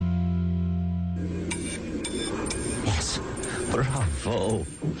Bravo.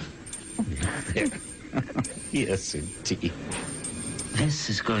 Yes, indeed. This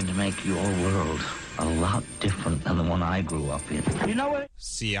is going to make your world a lot different than the one I grew up in. You know what?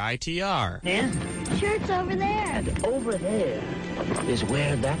 CITR. Is? Sure, it's over there. And over there is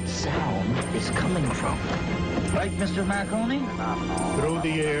where that sound is coming from. Right, Mr. Marconi? Through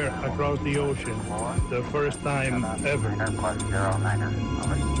the air, across the ocean, the first time ever.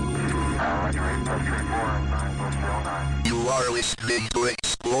 You are listening to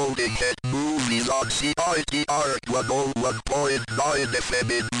Exploding Head Movies on CITR 101.9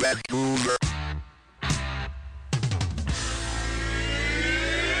 FM in Vancouver.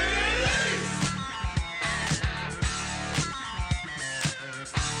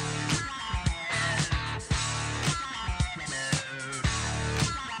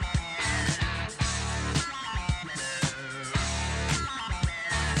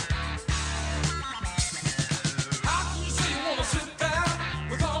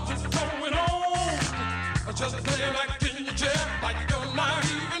 Just play like in your chair, like you're not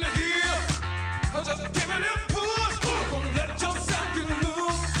even here. Just give it a push. Gonna let yourself get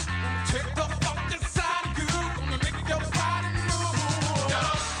loose. Take the funk inside of you. Gonna make your body move. Get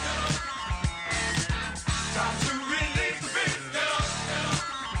up, get up. Time to release the beat. Get up, get up.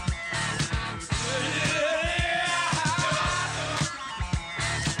 Yeah. Get up, get up.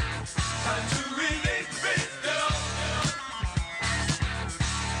 Time to release the beat. Get up, get up.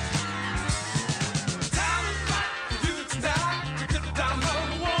 Time is right for you.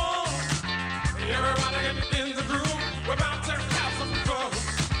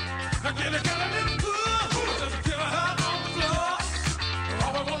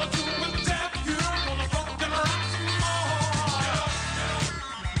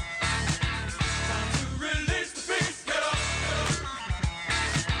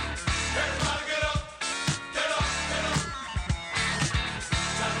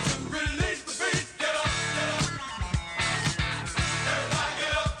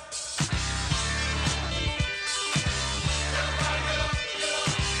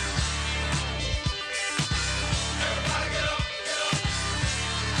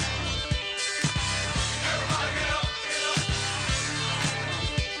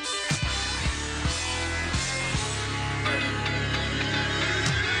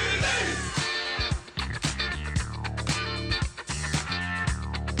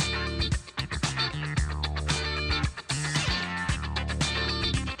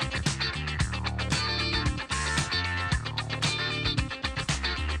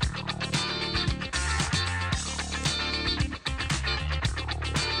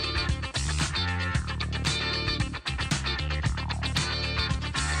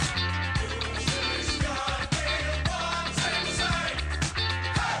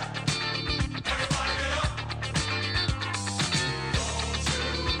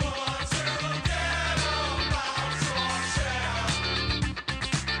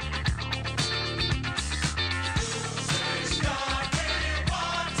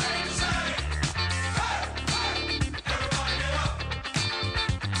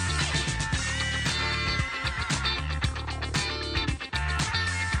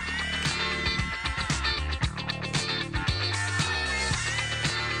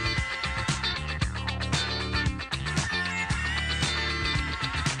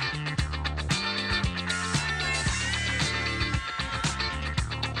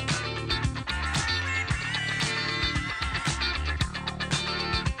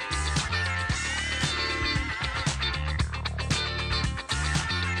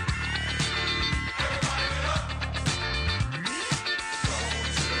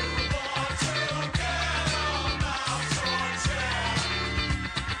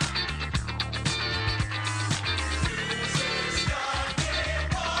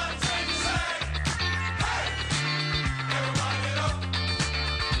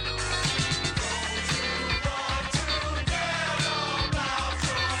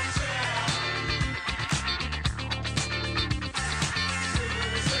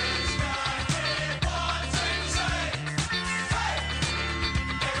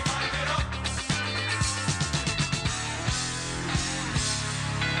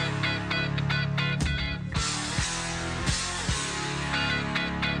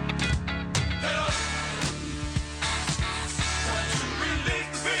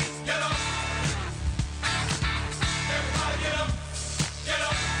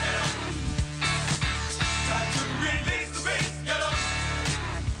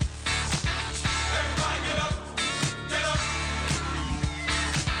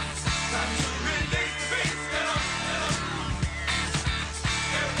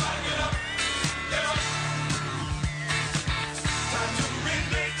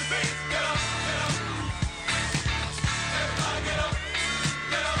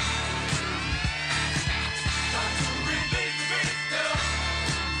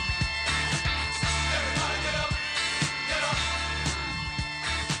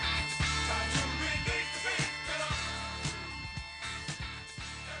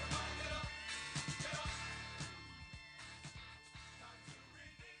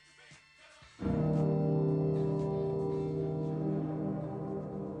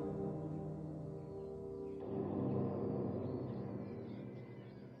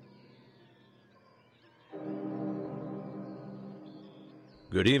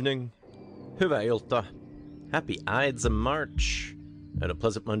 Good evening, hyvää ilta, happy Ides of March, and a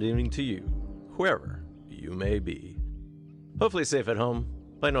pleasant Monday evening to you, wherever you may be. Hopefully safe at home,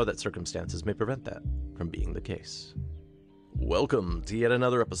 but I know that circumstances may prevent that from being the case. Welcome to yet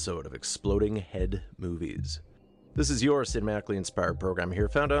another episode of Exploding Head Movies. This is your cinematically inspired program here,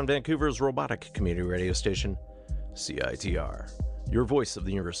 found on Vancouver's robotic community radio station, CITR, your voice of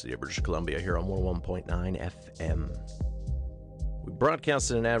the University of British Columbia here on 101.9 FM. We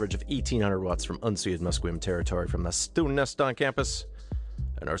broadcast at an average of 1,800 watts from unceded Musqueam territory from the student nest on campus,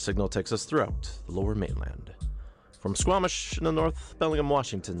 and our signal takes us throughout the lower mainland. From Squamish in the north, Bellingham,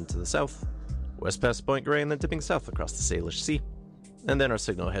 Washington to the south, west past Point Grey, and then dipping south across the Salish Sea, and then our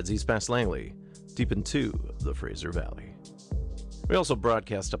signal heads east past Langley, deep into the Fraser Valley. We also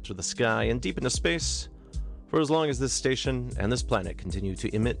broadcast up through the sky and deep into space for as long as this station and this planet continue to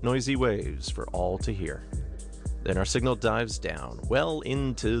emit noisy waves for all to hear. Then our signal dives down, well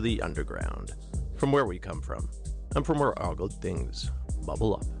into the underground, from where we come from, and from where all good things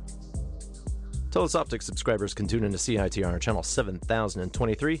bubble up. Telus Optic subscribers can tune into CITR on channel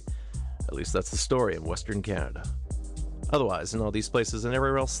 7023, at least that's the story in Western Canada. Otherwise, in all these places and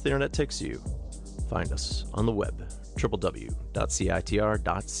everywhere else the internet takes you, find us on the web, www.citr.ca.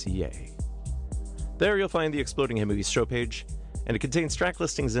 There you'll find the Exploding Head Movies show page, and it contains track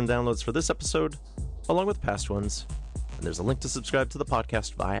listings and downloads for this episode, along with past ones, and there's a link to subscribe to the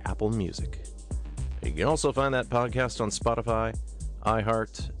podcast via Apple Music. You can also find that podcast on Spotify,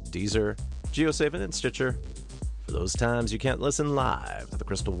 iHeart, Deezer, GeoSaven, and Stitcher for those times you can't listen live to the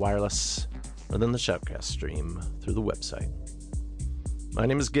Crystal Wireless or then the Shoutcast stream through the website. My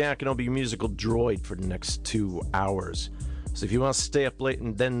name is Gak, and I'll be your musical droid for the next 2 hours. So if you want to stay up late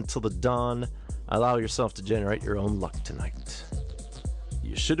and then till the dawn, allow yourself to generate your own luck tonight.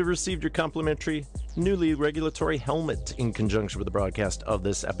 You should have received your complimentary, newly regulatory helmet in conjunction with the broadcast of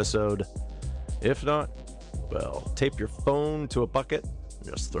this episode. If not, well, tape your phone to a bucket and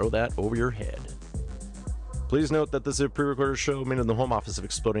just throw that over your head. Please note that this is a pre-recorded show made in the home office of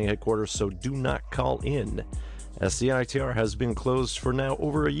Exploding Headquarters, so do not call in, as CITR has been closed for now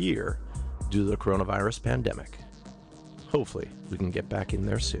over a year due to the coronavirus pandemic. Hopefully, we can get back in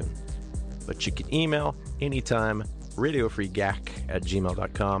there soon. But you can email anytime,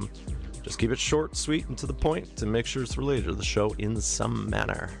 radiofreegak@gmail.com. Just keep it short, sweet, and to the point, and make sure it's related to the show in some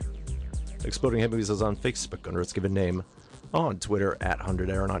manner. Exploding Head Movies is on Facebook under its given name, on Twitter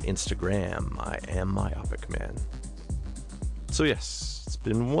 @100Aaron, on Instagram, I am Myopic Man. So yes, it's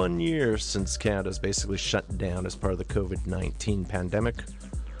been 1 year since Canada's basically shut down as part of the COVID-19 pandemic.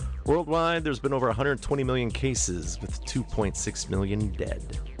 Worldwide, there's been over 120 million cases with 2.6 million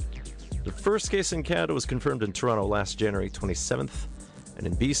dead. The first case in Canada was confirmed in Toronto last January 27th, and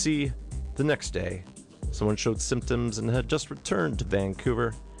in BC, the next day, someone showed symptoms and had just returned to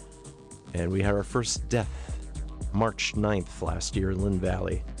Vancouver, and we had our first death March 9th last year in Lynn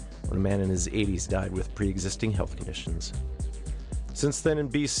Valley, when a man in his 80s died with pre-existing health conditions. Since then in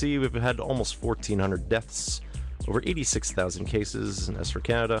BC, we've had almost 1,400 deaths, over 86,000 cases, and as for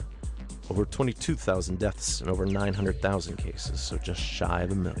Canada, over 22,000 deaths and over 900,000 cases, so just shy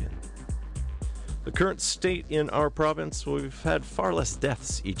of 1 million. The current state in our province, we've had far less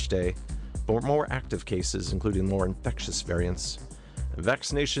deaths each day, but more active cases, including more infectious variants. And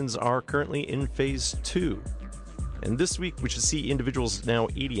vaccinations are currently in phase 2. And this week, we should see individuals now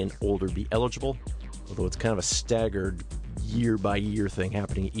 80 and older be eligible, although it's kind of a staggered year-by-year thing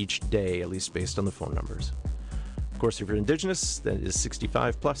happening each day, at least based on the phone numbers. Of course, if you're Indigenous, that is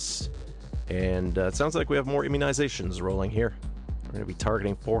 65 plus, and it sounds like we have more immunizations rolling here. We're going to be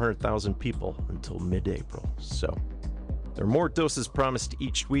targeting 400,000 people until mid-April, so there are more doses promised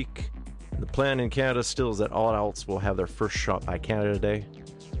each week, and the plan in Canada still is that all adults will have their first shot by Canada Day,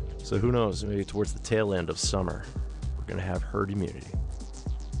 so who knows, maybe towards the tail end of summer, we're going to have herd immunity.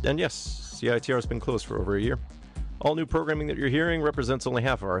 And yes, CITR has been closed for over a year. All new programming that you're hearing represents only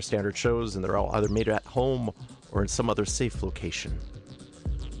half of our standard shows, and they're all either made at home or in some other safe location.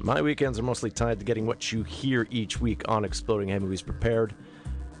 My weekends are mostly tied to getting what you hear each week on Exploding Head Movies prepared.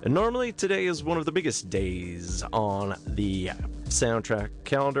 And normally today is one of the biggest days on the soundtrack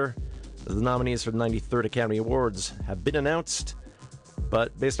calendar. The nominees for the 93rd Academy Awards have been announced,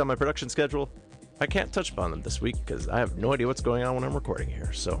 but based on my production schedule, I can't touch upon them this week because I have no idea what's going on when I'm recording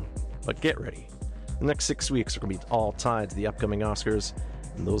here. But get ready. The next 6 weeks are going to be all tied to the upcoming Oscars,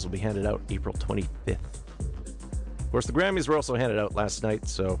 and those will be handed out April 25th. Of course, the Grammys were also handed out last night,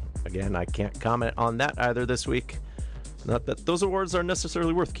 so again, I can't comment on that either this week. Not that those awards are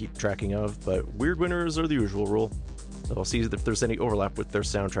necessarily worth keep tracking of, but weird winners are the usual rule. So I'll see if there's any overlap with their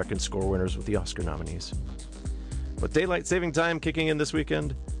soundtrack and score winners with the Oscar nominees. With daylight saving time kicking in this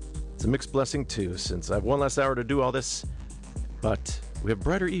weekend, it's a mixed blessing too, since I have one less hour to do all this. But we have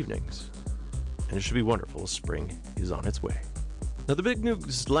brighter evenings, and it should be wonderful as spring is on its way. Now, the big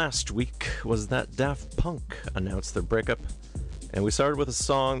news last week was that Daft Punk announced their breakup, and we started with a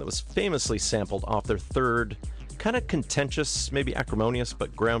song that was famously sampled off their third, kind of contentious, maybe acrimonious,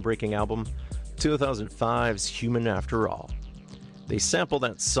 but groundbreaking album, 2005's Human After All. They sampled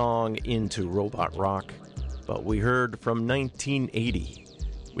that song into robot rock, but we heard from 1980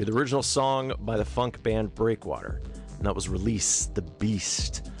 with the original song by the funk band Breakwater, and that was Release the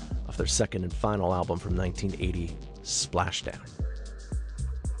Beast of their second and final album from 1980, Splashdown.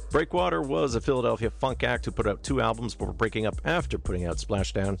 Breakwater was a Philadelphia funk act who put out 2 albums before breaking up after putting out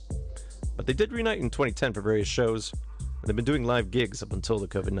Splashdown, but they did reunite in 2010 for various shows, and they've been doing live gigs up until the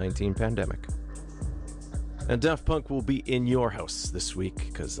COVID-19 pandemic. And Daft Punk will be in your house this week,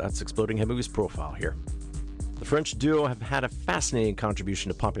 because that's Exploding Head Movies' profile here. The French duo have had a fascinating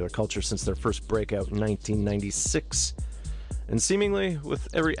contribution to popular culture since their first breakout in 1996, and seemingly with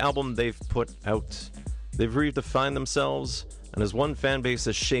every album they've put out, they've redefined themselves, and as one fan base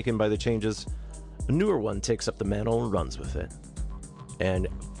is shaken by the changes, a newer one takes up the mantle and runs with it. And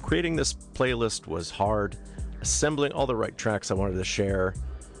creating this playlist was hard. Assembling all the right tracks I wanted to share,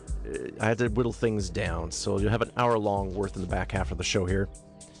 I had to whittle things down, so you'll have an hour-long worth in the back half of the show here,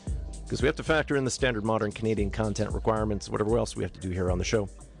 because we have to factor in the standard modern Canadian content requirements, whatever else we have to do here on the show.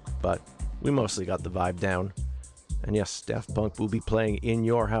 But we mostly got the vibe down. And yes, Daft Punk will be playing in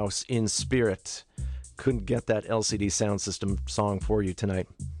your house in spirit. Couldn't get that LCD Sound System song for you tonight.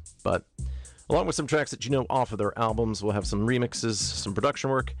 But along with some tracks that you know off of their albums, we'll have some remixes, some production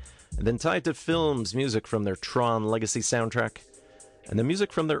work, and then tied to films, music from their Tron Legacy soundtrack, and the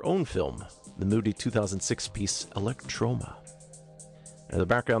music from their own film, the moody 2006 piece Electroma. In the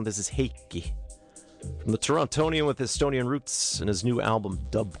background, this is Heikki, from the Torontonian with Estonian roots and his new album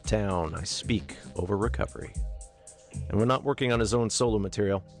Dubtown, I Speak Over Recovery. And we're not working on his own solo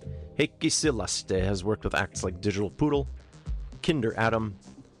material. Heikki Silaste has worked with acts like Digital Poodle, Kinder Adam,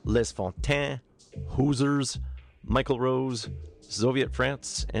 Les Fontaines, Hoosers, Michael Rose, Soviet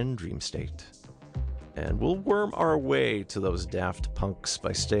France, and Dream State. And we'll worm our way to those Daft Punks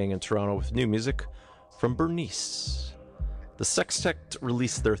by staying in Toronto with new music from Bernice. The Sextet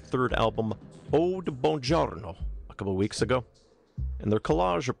released their third album, Ode Buongiorno, a couple weeks ago, and their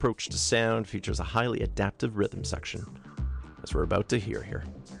collage approach to sound features a highly adaptive rhythm section, as we're about to hear here.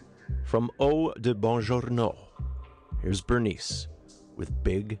 From Ode Buongiorno, here's Bernice with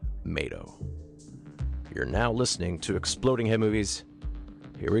Big Mado. You're now listening to Exploding Head Movies.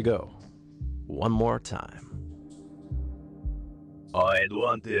 Here we go. One more time. I'd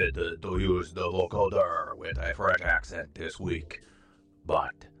wanted to use the vocoder with a French accent this week,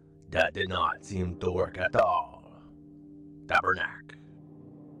 but that did not seem to work at all. Tabernacle.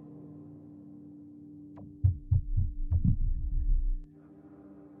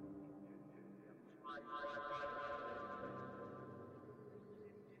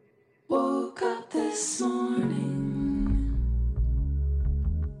 Woke up this morning,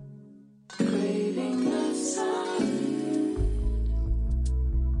 craving the salad,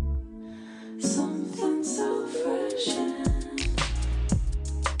 something so fresh and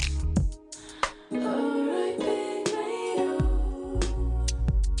alright, Big Mado.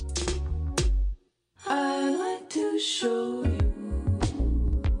 I like to show you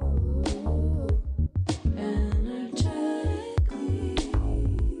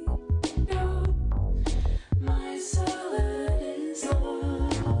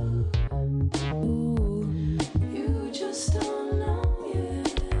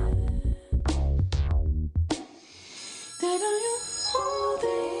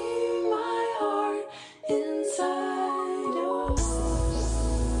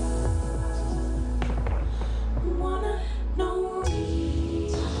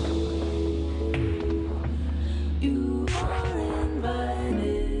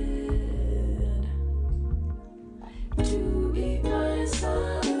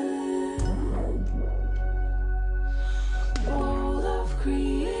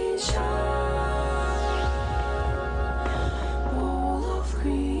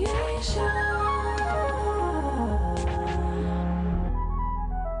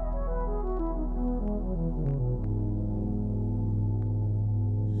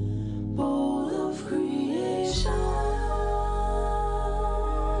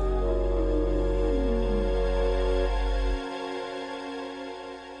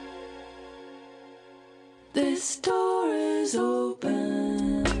this door is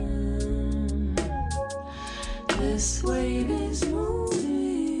open, this wave is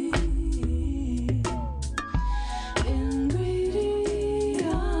moving,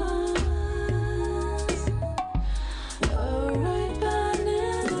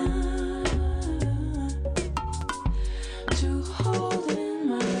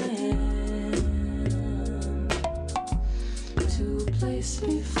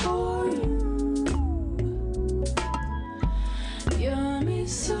 for you. Yummy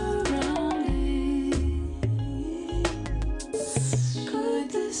surrounding. Could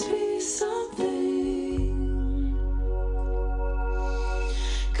this be something?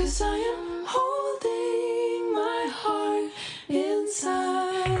 'Cause I am holding my heart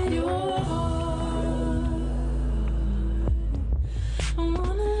inside your heart. I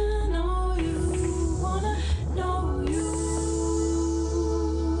wanna know you, wanna know you.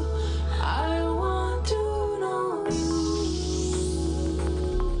 I want to know you.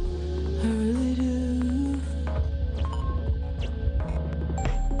 I really do.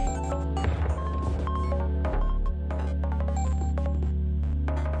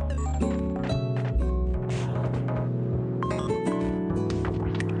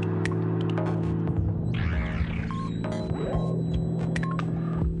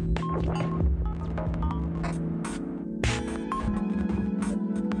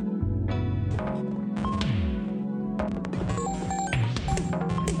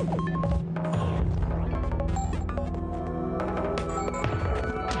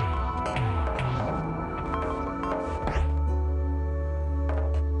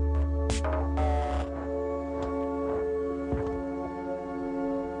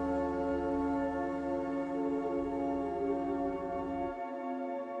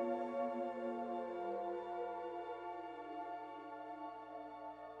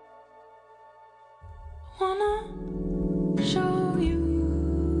 Wanna show you.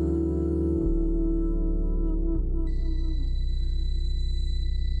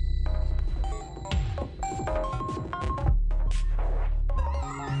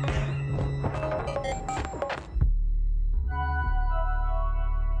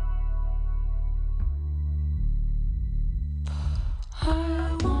 I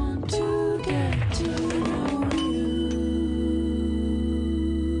want to get to know you.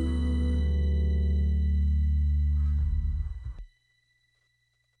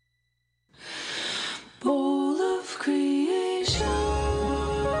 Bowl of creation,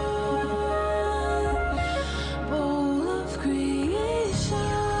 bowl of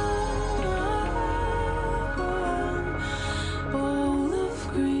creation, bowl of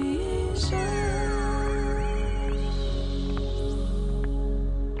creation.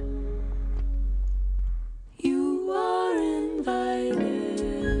 You are invited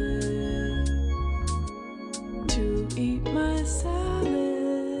to eat my salad.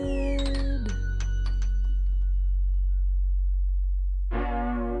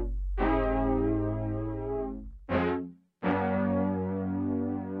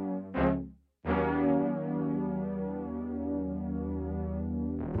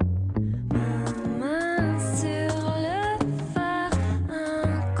 Main sur le phare, un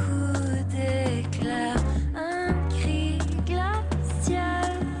coup d'éclair, un cri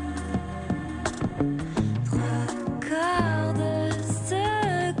glacial. 3/4 de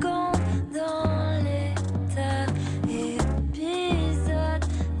seconde dans l'état, épisode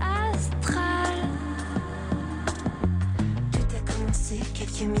astral. Tout a commencé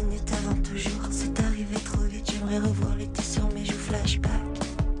quelques minutes avant toujours. C'est arrivé trop vite, j'aimerais revoir l'été sur mes joues flashback.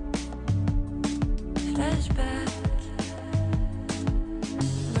 Flashback.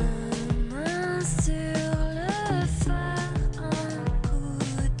 Main sur le phare, un coup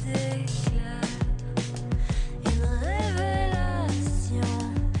d'éclair. Une révélation,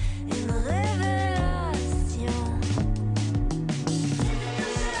 une révélation.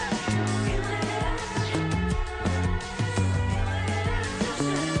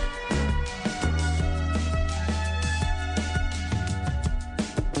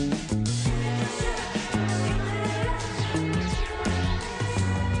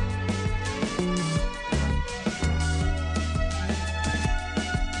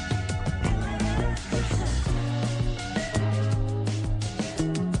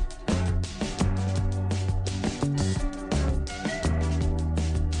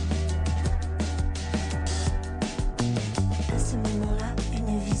 À ce moment-là,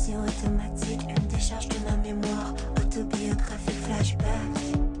 une vision automatique, une décharge de ma mémoire, autobiographie flashback.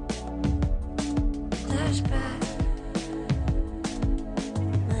 Flashback.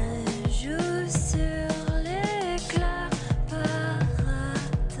 Me joue sur l'éclair paratonnerre.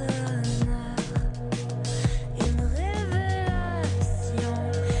 Une révélation,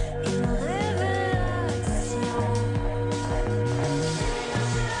 une révélation.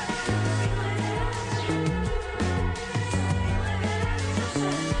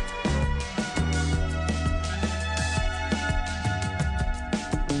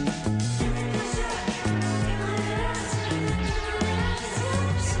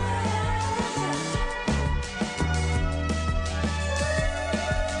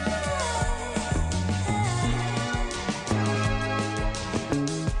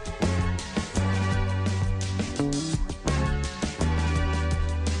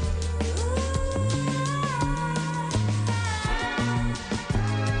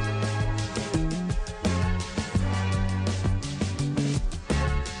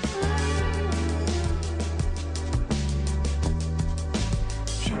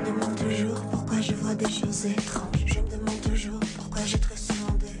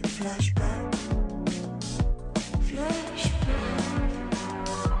 flashback. Flashback.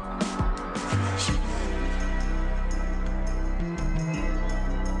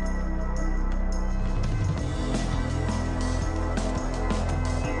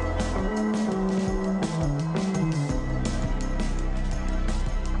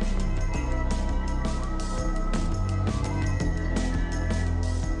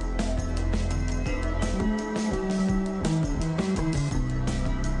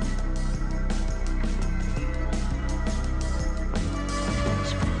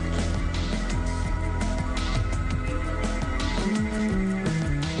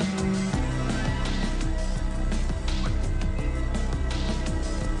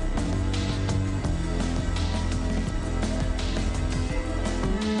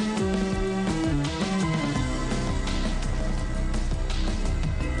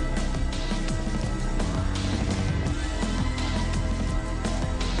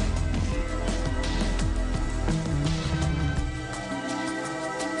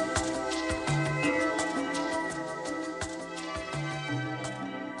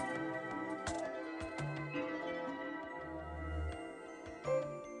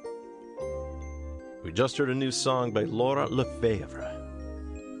 We just heard a new song by Laura Lefebvre,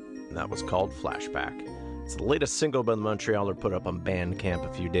 and that was called Flashback. It's the latest single by the Montrealer put up on Bandcamp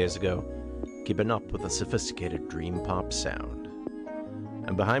a few days ago, keeping up with a sophisticated dream pop sound.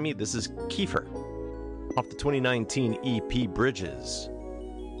 And behind me, this is Kiefer, off the 2019 EP Bridges.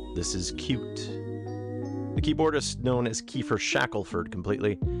 This is Cute. The keyboardist, known as Kiefer Shackelford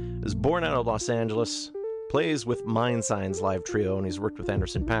completely, is born out of Los Angeles, plays with Mind Signs live trio, and he's worked with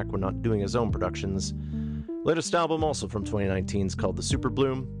Anderson .Paak when not doing his own productions. Latest album, also from 2019, is called The Super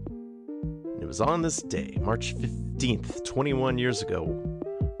Bloom. And it was on this day, March 15th, 21 years ago,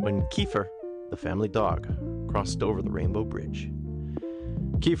 when Kiefer, the family dog, crossed over the Rainbow Bridge.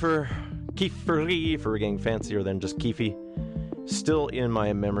 Kiefery, for getting fancier than just Keefy, still in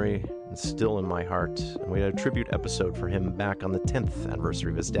my memory and still in my heart. And we had a tribute episode for him back on the 10th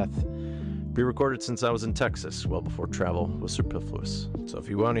anniversary of his death. Pre-recorded since I was in Texas, well before travel was superfluous. So if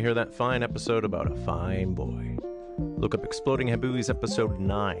you want to hear that fine episode about a fine boy, look up Exploding Habooey's episode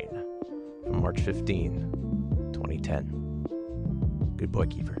 9 from March 15, 2010. Good boy,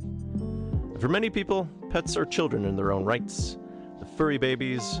 Kiefer. And for many people, pets are children in their own rights. The furry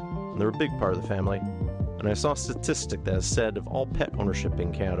babies, and they're a big part of the family. And I saw a statistic that has said of all pet ownership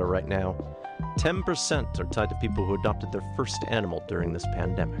in Canada right now, 10% are tied to people who adopted their first animal during this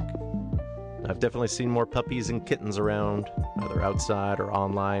pandemic. I've definitely seen more puppies and kittens around, either outside or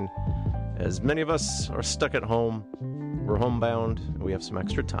online, as many of us are stuck at home, we're homebound, and we have some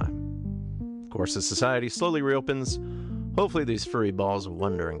extra time. Of course, as society slowly reopens, hopefully these furry balls of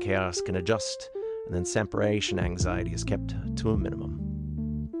wonder and chaos can adjust, and then separation anxiety is kept to a minimum.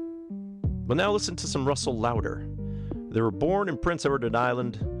 Well, now listen to some Russell Lauder. They were born in Prince Edward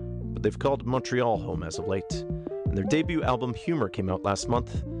Island, but they've called Montreal home as of late, and their debut album Humor came out last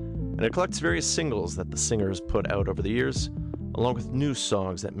month, and it collects various singles that the singers put out over the years, along with new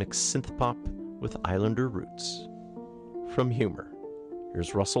songs that mix synthpop with Islander roots. From Humor,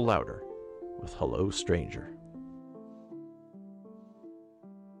 here's Russell Lauder with Hello Stranger.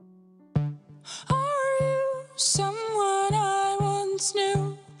 Are you someone I once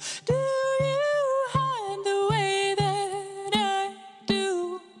knew? Do you hide the way that I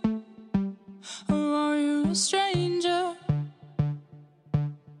do? Or are you a stranger?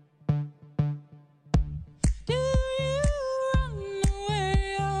 Do you run the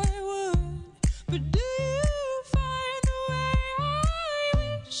way I would? But do you find the way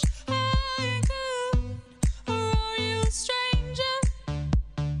I wish I could? Or are you a stranger?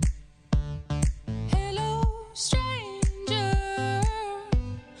 Hello, stranger.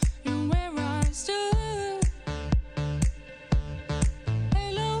 You're where I stood.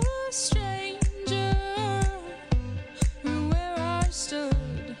 Hello, stranger. You're where I stood.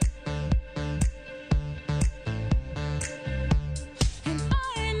 And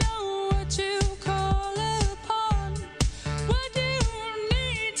I know what you call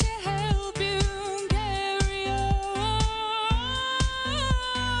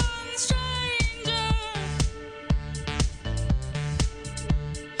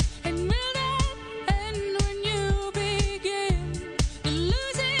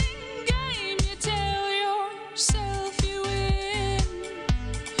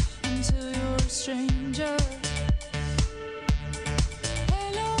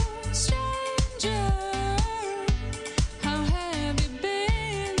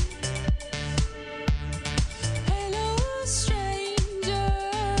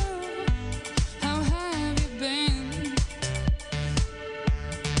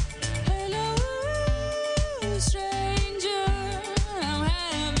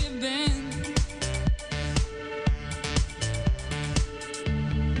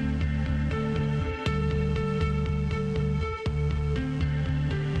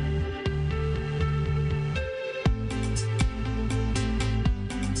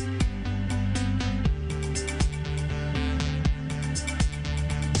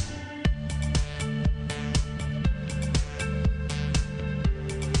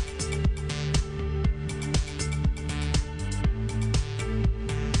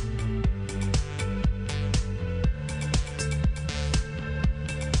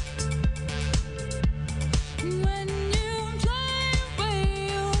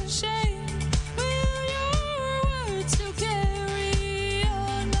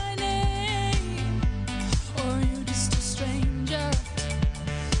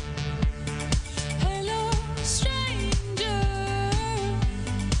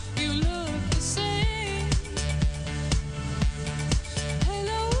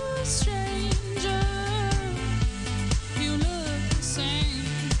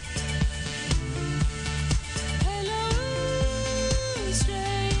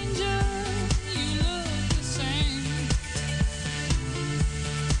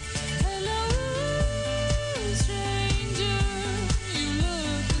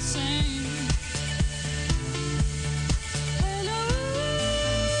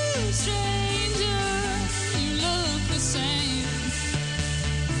stranger, you look the same.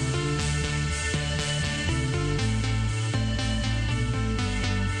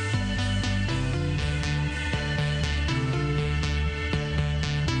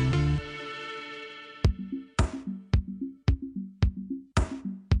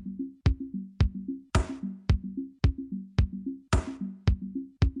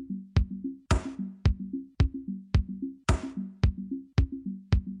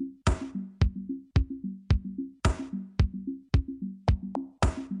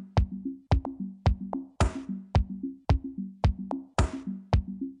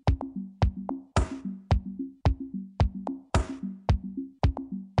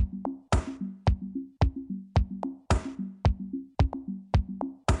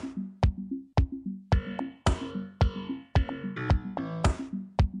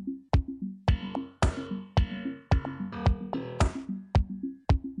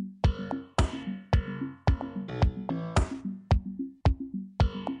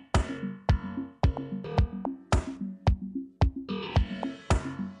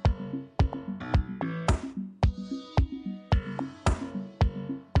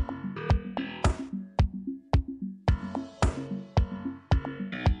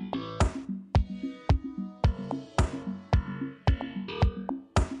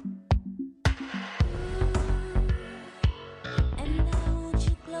 And I want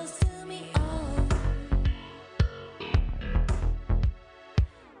you close to me, oh.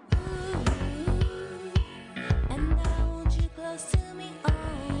 Ooh. And I want you close to me, oh.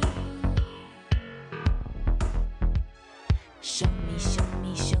 Show me, show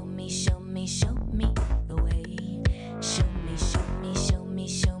me, show me, show me, show me the way. Show me, show me, show me,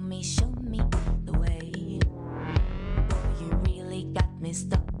 show me, show me the way. Boy, you really got me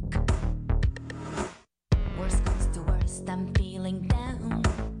stuck. Worst comes to worst, I'm feeling down.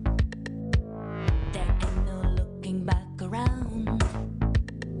 There ain't no looking back around.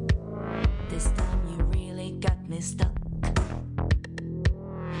 This time you really got me stuck.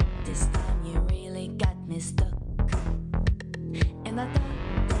 This time you really got me stuck. And I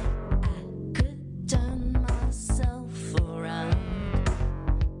thought that I could turn myself around.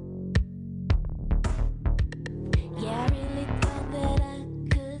 Yeah, I really thought that I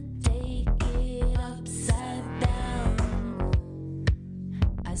could take it upside down.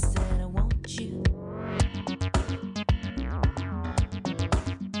 I said I want you.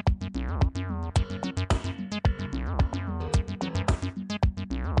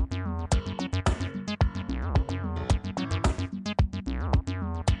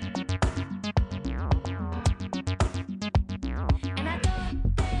 And I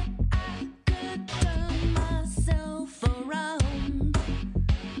thought that I could turn myself around.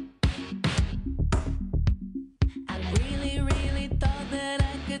 I really, really thought that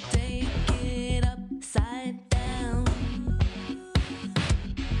I could take it upside down.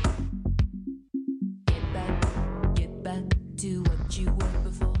 Get back to what you were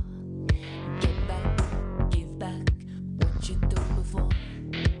before. Get back, give back what you took before.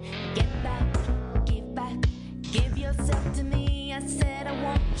 Get back, give yourself to me. I said I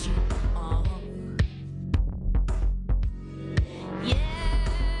want you. Oh,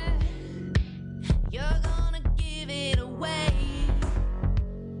 yeah, you're gonna give it away.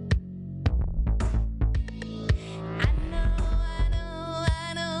 I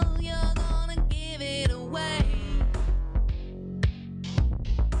know, you're gonna give it away.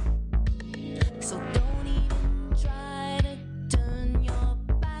 So don't even try to turn your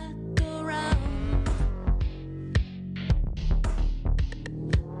back around.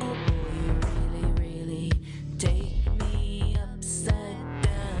 Oh boy, you really, really take me upside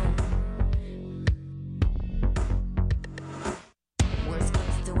down. Worst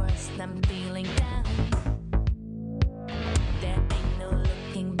comes to worst, I'm feeling down. There ain't no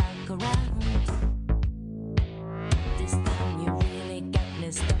looking back around. This time you really got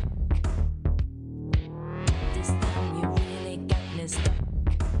me stuck. This time you really got me stuck.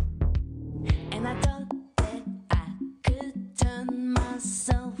 And I thought that I could turn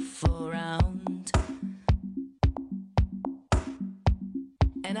myself around.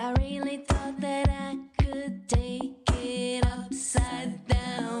 And I really thought that I could take it upside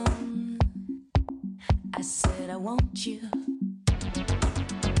down. I said I want you.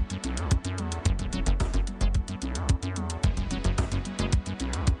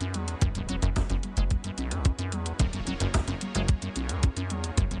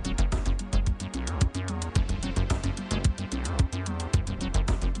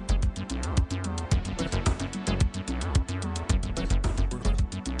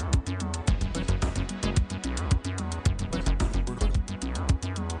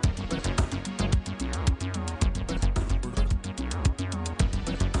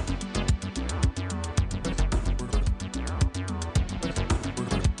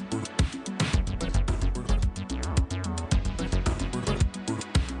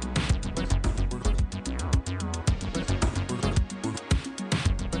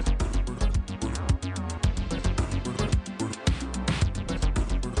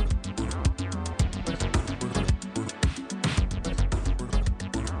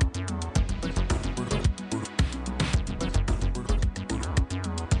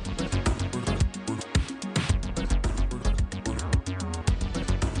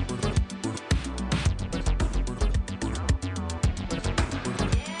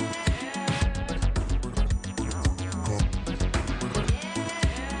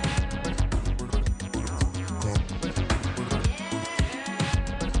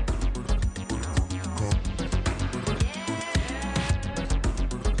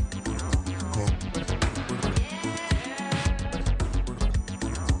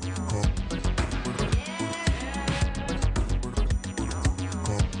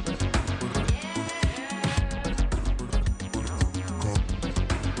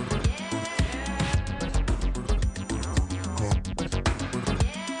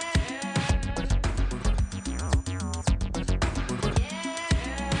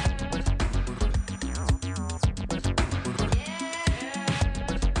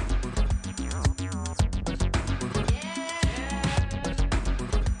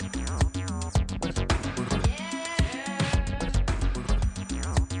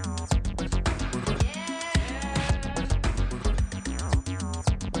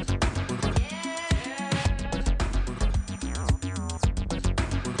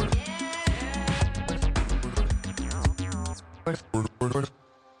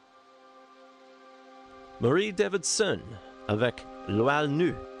 Marie Davidson avec L'Oile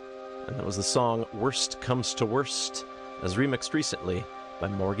Nue, and that was the song Worst Comes to Worst, as remixed recently by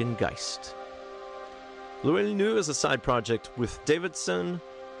Morgan Geist. L'Oile Nue is a side project with Davidson,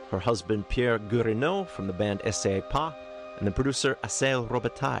 her husband Pierre Gourineau from the band Essay Pas, and the producer Asel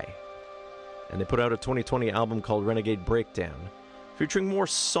Robitaille. And they put out a 2020 album called Renegade Breakdown, featuring more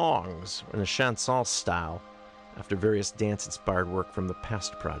songs in a chanson style after various dance-inspired work from the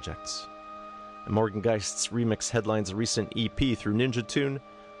past projects. And Morgan Geist's remix headlines a recent EP through Ninja Tune,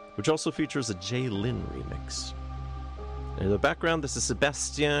 which also features a Jay Lin remix. And in the background, this is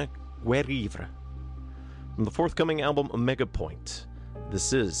Sébastien Guerivre. From the forthcoming album Omega Point,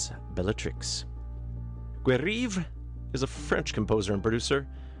 this is Bellatrix. Guerivre is a French composer and producer,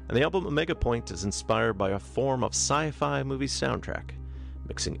 and the album Omega Point is inspired by a form of sci-fi movie soundtrack,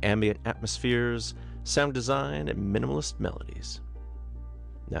 mixing ambient atmospheres, sound design, and minimalist melodies.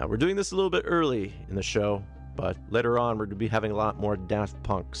 Now, we're doing this a little bit early in the show, but later on we're going to be having a lot more Daft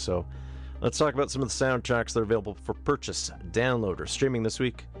Punk, so let's talk about some of the soundtracks that are available for purchase, download, or streaming this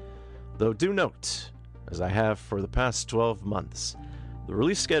week. Though do note, as I have for the past 12 months, the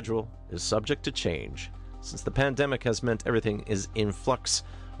release schedule is subject to change, since the pandemic has meant everything is in flux,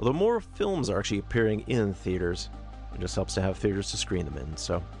 although more films are actually appearing in theaters. It just helps to have theaters to screen them in,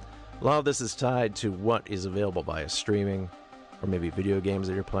 so a lot of this is tied to what is available via streaming, or maybe video games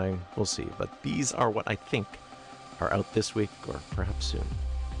that you're playing. We'll see, but these are what I think are out this week, or perhaps soon.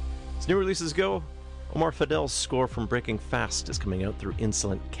 As new releases go, Omar Fidel's score from Breaking Fast is coming out through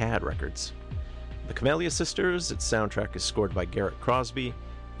Insolent Cad Records. The Camellia Sisters, its soundtrack is scored by Garrett Crosby,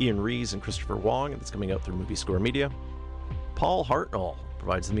 Ian Rees, and Christopher Wong, and it's coming out through Movie Score Media. Paul Hartnell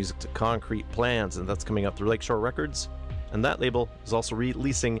provides the music to Concrete Plans, and that's coming out through Lakeshore Records. And that label is also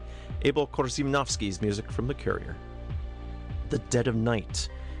releasing Abel Korzymowski's music from The Courier. The Dead of Night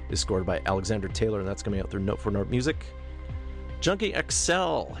is scored by Alexander Taylor, and that's coming out through Note for Note Music. Junkie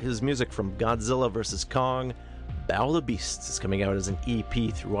XL, his music from Godzilla vs. Kong. Battle of the Beasts is coming out as an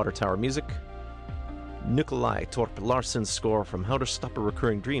EP through Water Tower Music. Nikolai Torp Larsen's score from How to Stop a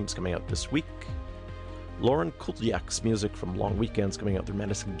Recurring Dreams coming out this week. Lauren Kuljak's music from Long Weekends coming out through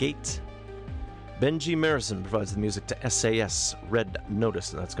Madison Gate. Benji Marison provides the music to SAS Red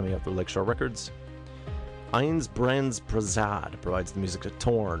Notice, and that's coming out through Lakeshore Records. Eins Brands Prasad provides the music to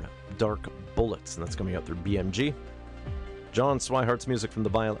Torn, Dark Bullets, and that's coming out through BMG. John Swihart's music from The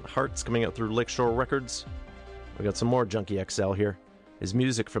Violent Hearts coming out through Lakeshore Records. We got some more Junkie XL here. His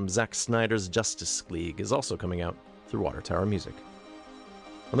music from Zack Snyder's Justice League is also coming out through Water Tower Music.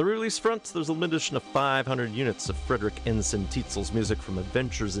 On the release front, there's a limited edition of 500 units of Frederick Ensign Tietzel's music from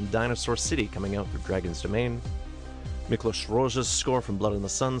Adventures in Dinosaur City coming out through Dragon's Domain. Miklos Roja's score from Blood on the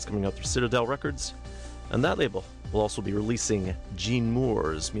Suns coming out through Citadel Records. And that label will also be releasing Gene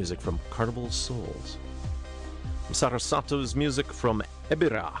Moore's music from Carnival of Souls. Masaru Sato's music from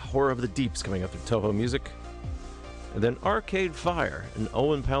Ebira, Horror of the Deeps coming out through Toho Music. And then Arcade Fire and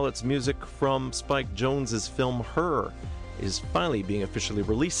Owen Pallett's music from Spike Jonze's film Her is finally being officially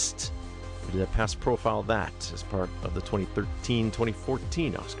released. We did a past profile of that as part of the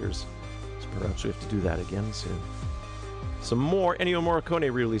 2013-2014 Oscars, so perhaps we have to do that again soon. Some more Ennio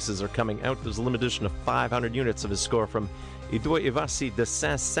Morricone releases are coming out. There's a limited edition of 500 units of his score from Idoi Ivasi de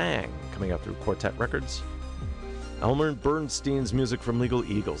Saint-Sang coming out through Quartet Records. Elmer Bernstein's music from Legal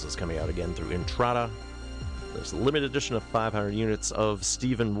Eagles is coming out again through Intrada. There's a limited edition of 500 units of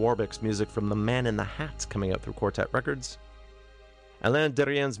Stephen Warbeck's music from The Man in the Hat coming out through Quartet Records. Alain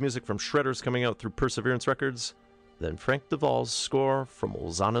Derien's music from Shredders coming out through Perseverance Records. Then Frank Duvall's score from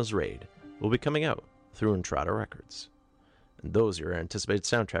Olzana's Raid will be coming out through Intrada Records. And those are your anticipated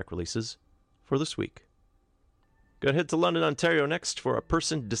soundtrack releases for this week. Go head to London, Ontario next for A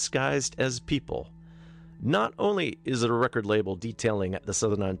Person Disguised as People. Not only is it a record label detailing the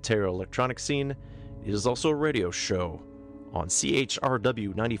Southern Ontario electronic scene, it is also a radio show on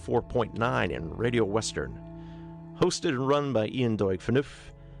CHRW 94.9 and Radio Western, hosted and run by Ian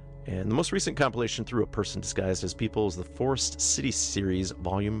Doig-Phaneuf, and the most recent compilation through A Person Disguised as People is the Forest City Series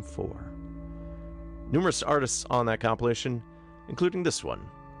Volume 4. Numerous artists on that compilation, including this one,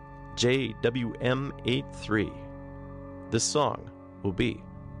 JWM83. This song will be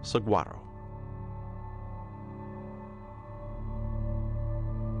Saguaro.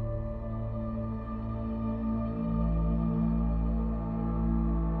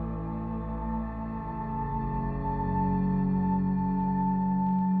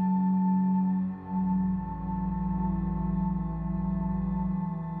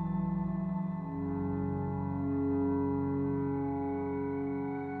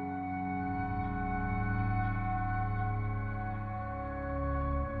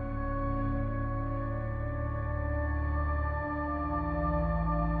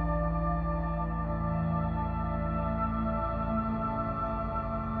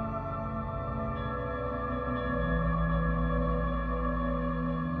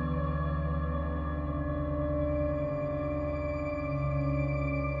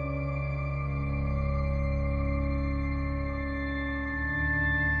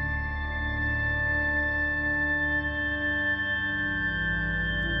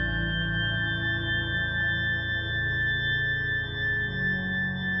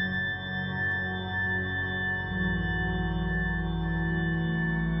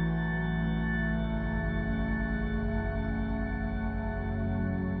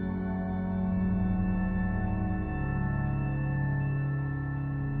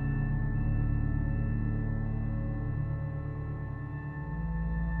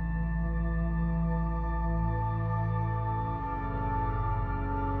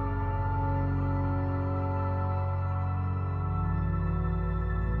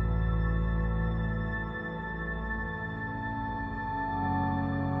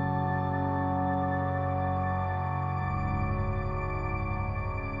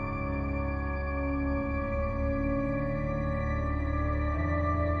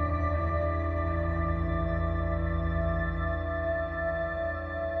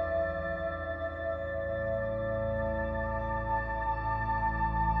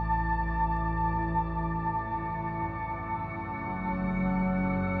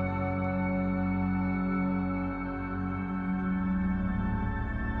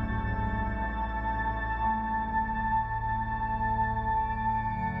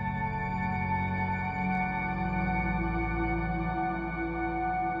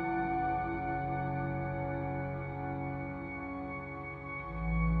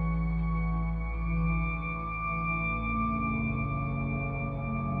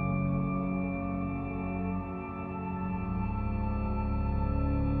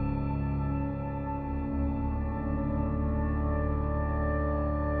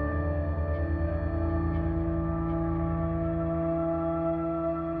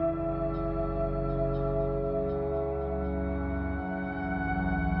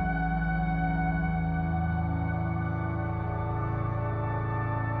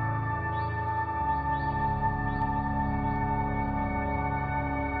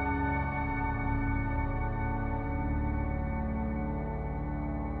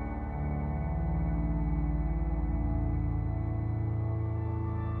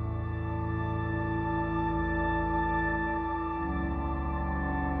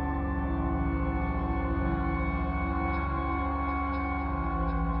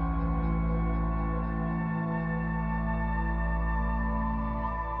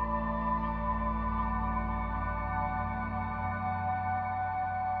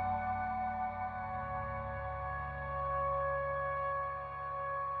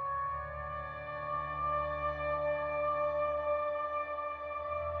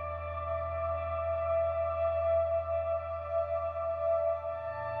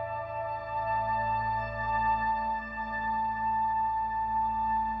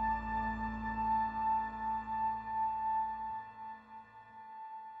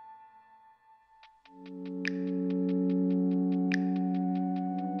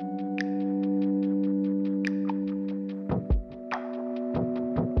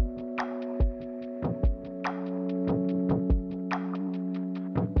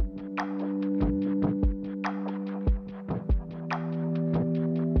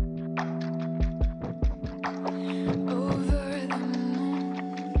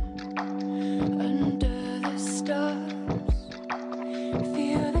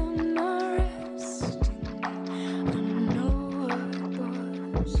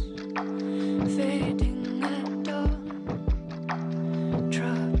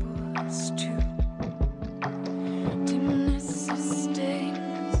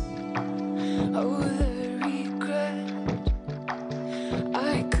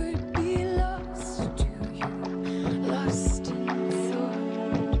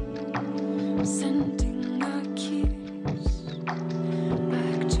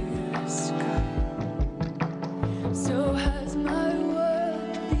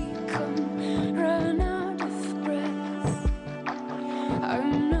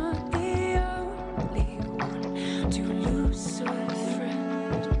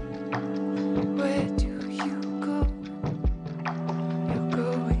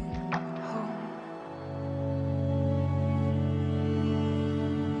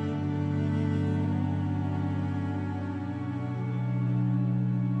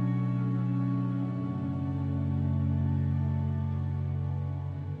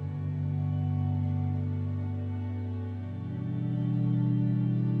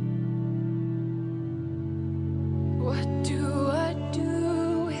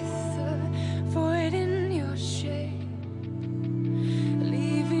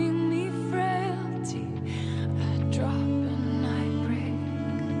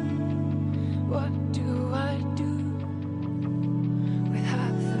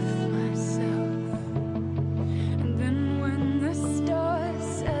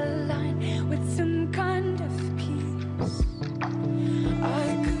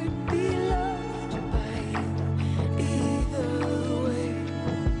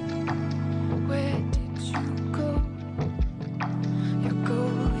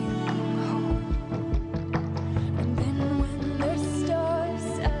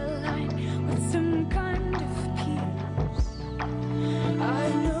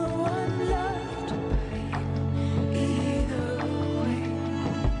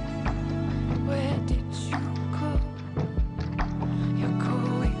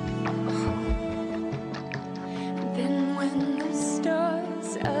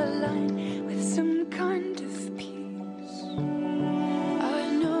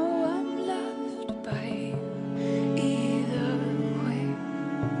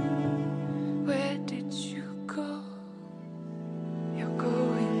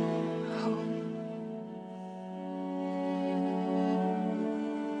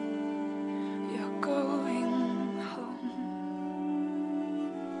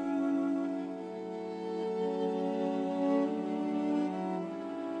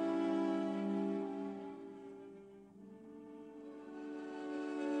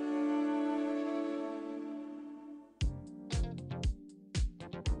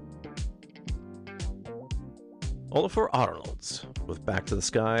 Olafur Arnolds with Back to the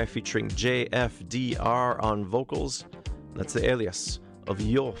Sky featuring JFDR on vocals. That's the alias of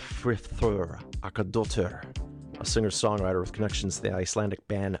Jofrithur Akadotur, a singer-songwriter with connections to the Icelandic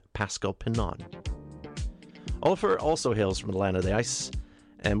band Pascal Pinon. Olafur also hails from the land of the ice,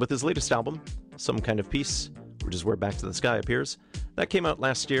 and with his latest album, Some Kind of Peace, which is where Back to the Sky appears, that came out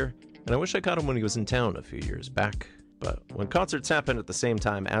last year, and I wish I caught him when he was in town a few years back. But when concerts happen at the same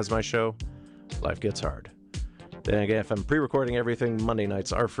time as my show, life gets hard. Then again, if I'm pre-recording everything, Monday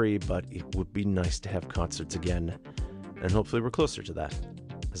nights are free, but it would be nice to have concerts again, and hopefully we're closer to that,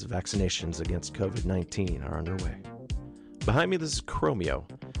 as vaccinations against COVID-19 are underway. Behind me, this is Chromeo,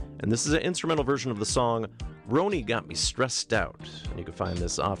 and this is an instrumental version of the song Roni Got Me Stressed Out, and you can find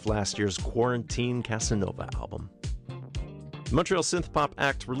this off last year's Quarantine Casanova album. The Montreal synth-pop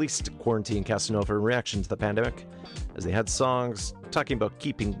act released Quarantine Casanova in reaction to the pandemic, as they had songs talking about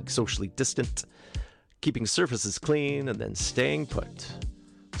keeping socially distant, keeping surfaces clean, and then staying put.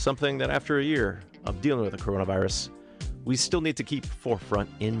 Something that after a year of dealing with the coronavirus, we still need to keep forefront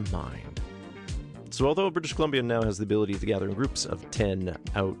in mind. So although British Columbia now has the ability to gather in groups of 10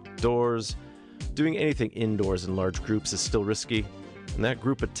 outdoors, doing anything indoors in large groups is still risky, and that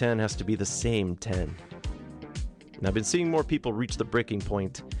group of 10 has to be the same 10. And I've been seeing more people reach the breaking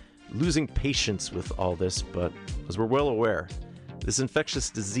point, losing patience with all this, but as we're well aware, this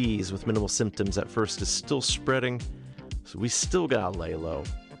infectious disease with minimal symptoms at first is still spreading, so we still gotta lay low,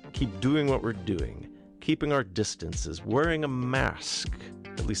 keep doing what we're doing, keeping our distances, wearing a mask,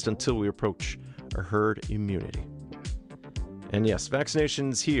 at least until we approach our herd immunity. And yes,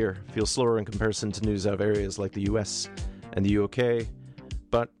 vaccinations here feel slower in comparison to news out of areas like the US and the UK,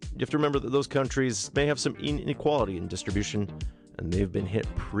 but you have to remember that those countries may have some inequality in distribution, and they've been hit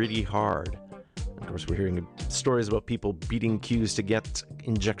pretty hard. Of course, we're hearing stories about people beating queues to get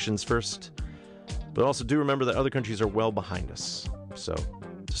injections first, but also do remember that other countries are well behind us. So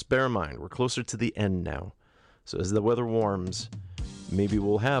just bear in mind, we're closer to the end now. So as the weather warms, maybe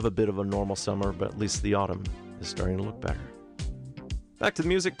we'll have a bit of a normal summer, but at least the autumn is starting to look better. Back to the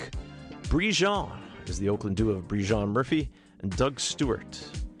music. Brie-Jean is the Oakland duo of Brie-Jean Murphy and Doug Stewart.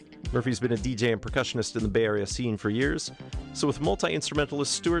 Murphy's been a DJ and percussionist in the Bay Area scene for years, so with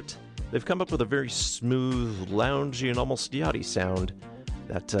multi-instrumentalist Stewart, they've come up with a very smooth, loungy, and almost yachty sound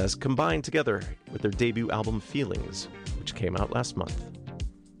that has combined together with their debut album Feelings, which came out last month.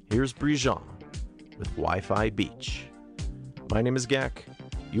 Here's Brie-Jean with Wi-Fi Beach. My name is Gak.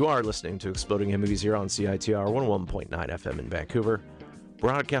 You are listening to Exploding Head Movies here on CITR 101.9 FM in Vancouver,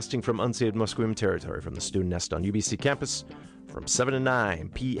 broadcasting from unceded Musqueam territory from the student nest on UBC campus from 7 to 9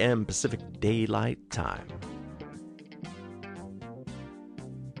 p.m. Pacific Daylight Time.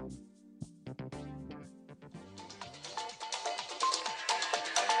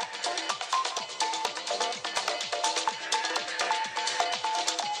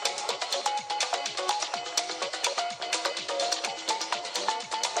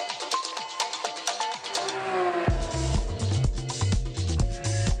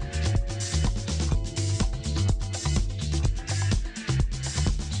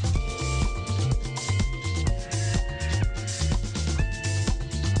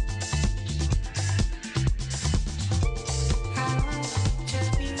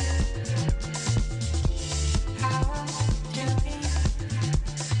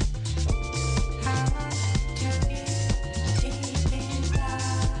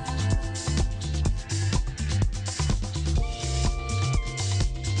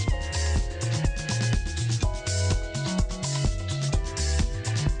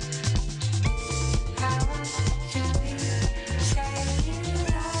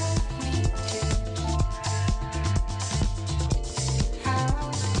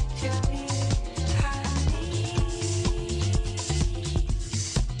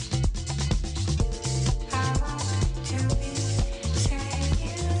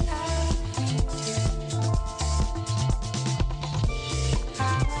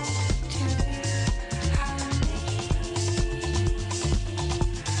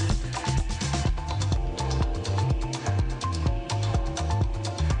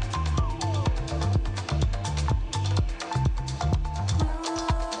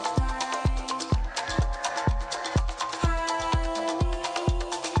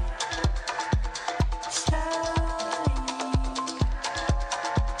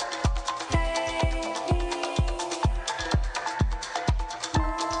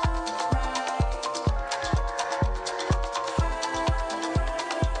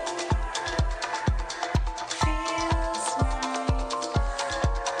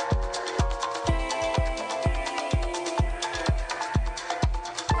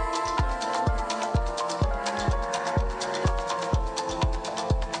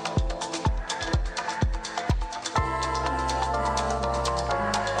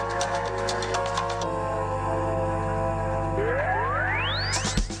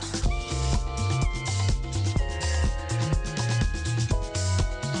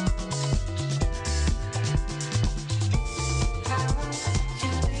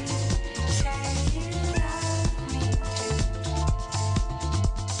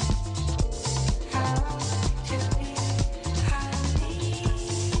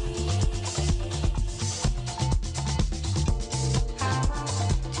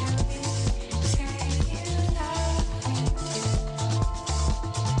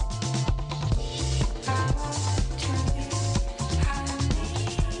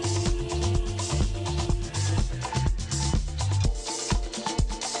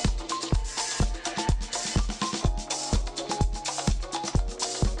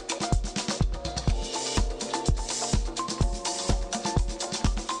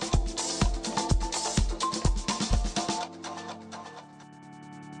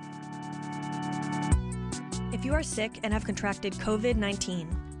 are sick and have contracted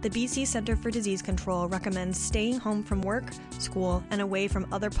COVID-19, the BC Centre for Disease Control recommends staying home from work, school, and away from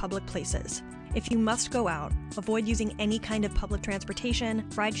other public places. If you must go out, avoid using any kind of public transportation,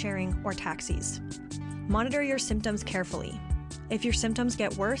 ride-sharing, or taxis. Monitor your symptoms carefully. If your symptoms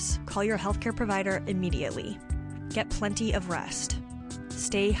get worse, call your healthcare provider immediately. Get plenty of rest.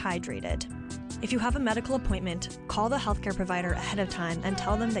 Stay hydrated. If you have a medical appointment, call the healthcare provider ahead of time and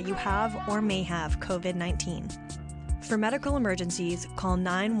tell them that you have or may have COVID-19. For medical emergencies, call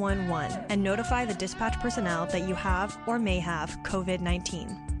 911 and notify the dispatch personnel that you have or may have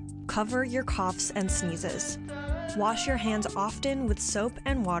COVID-19. Cover your coughs and sneezes. Wash your hands often with soap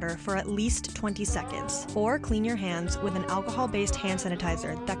and water for at least 20 seconds, or clean your hands with an alcohol-based hand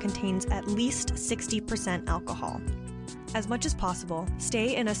sanitizer that contains at least 60% alcohol. As much as possible,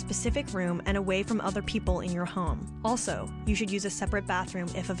 stay in a specific room and away from other people in your home. Also, you should use a separate bathroom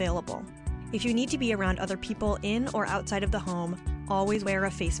if available. If you need to be around other people in or outside of the home, always wear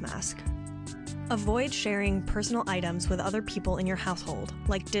a face mask. Avoid sharing personal items with other people in your household,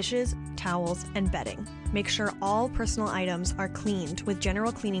 like dishes, towels, and bedding. Make sure all personal items are cleaned with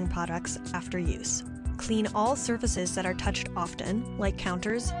general cleaning products after use. Clean all surfaces that are touched often, like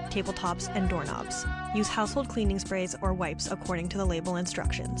counters, tabletops, and doorknobs. Use household cleaning sprays or wipes according to the label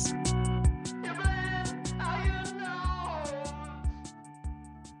instructions.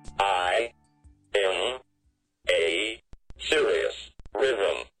 I am a serious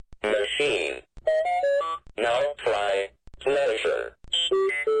rhythm machine. Now try pleasure.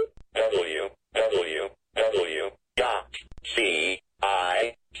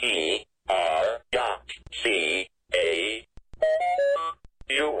 www.citr.ca.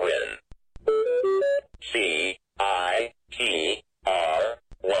 You win. CITR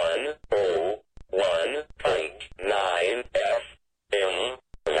 1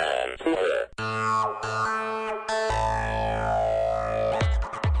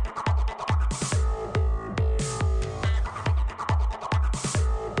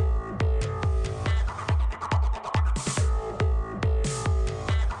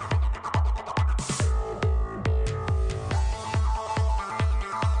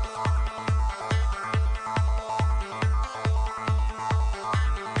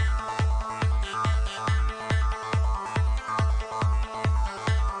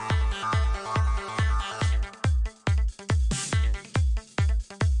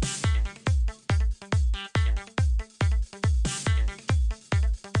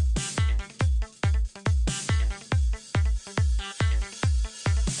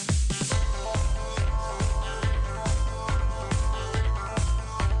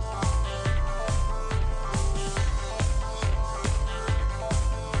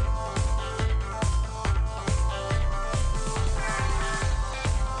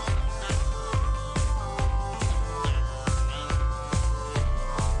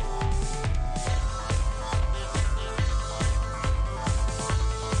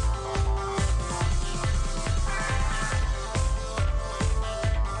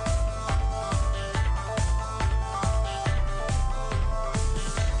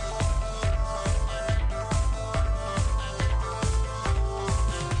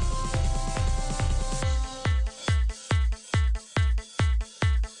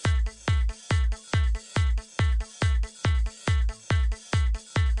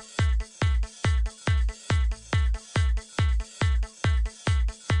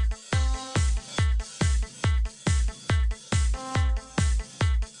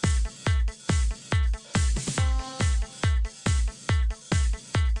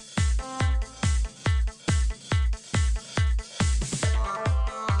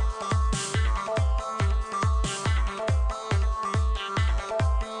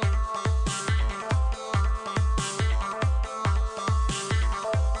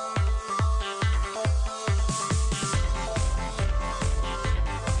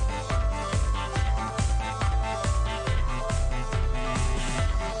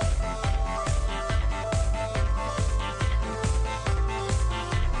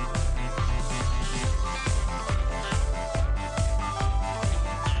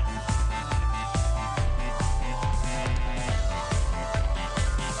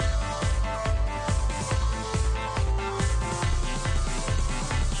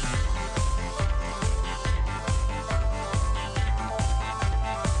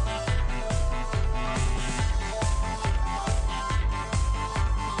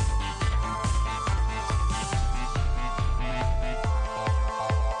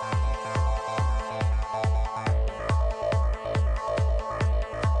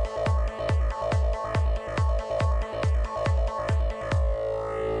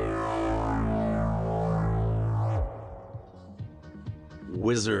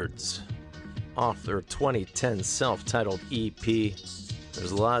 Wizards, off their 2010 self-titled EP. There's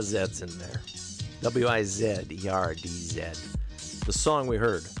a lot of Z's in there. W-I-Z-E-R-D-Z. The song we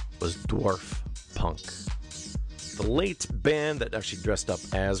heard was Dwarf Punk. The late band that actually dressed up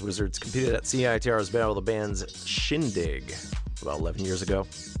as Wizards competed at CITR's Battle of the Bands Shindig about 11 years ago.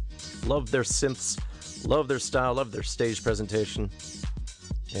 Loved their synths, loved their style, loved their stage presentation.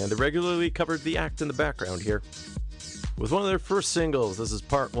 And they regularly covered the act in the background here. With one of their first singles, this is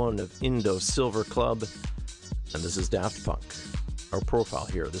part one of Indo Silver Club, and this is Daft Punk, our profile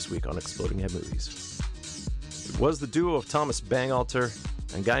here this week on Exploding Head Movies. It was the duo of Thomas Bangalter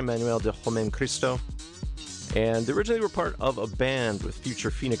and Guy Manuel de Homem Cristo, and they originally were part of a band with future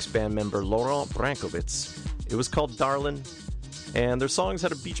Phoenix band member Laurent Brankovitz. It was called Darlin', and their songs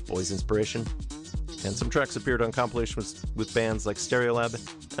had a Beach Boys inspiration, and some tracks appeared on compilations with bands like Stereolab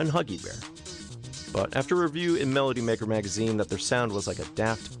and Huggy Bear. But after a review in Melody Maker magazine that their sound was like a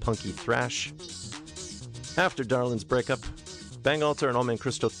daft, punky thrash, after Darlin's breakup, Bangalter and Omen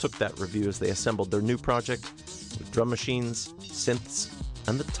Cristo took that review as they assembled their new project with drum machines, synths,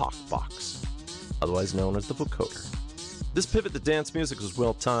 and the talk box, otherwise known as the vocoder. This pivot to dance music was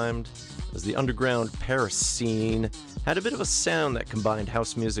well timed, as the underground Paris scene had a bit of a sound that combined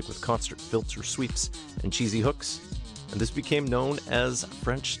house music with concert filter sweeps and cheesy hooks, and this became known as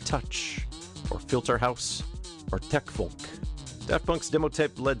French Touch, or Filter House, or Tech Folk. Daft Punk's demo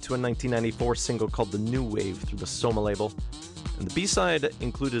tape led to a 1994 single called The New Wave through the Soma label, and the B-side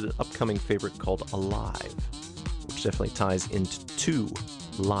included an upcoming favorite called Alive, which definitely ties into two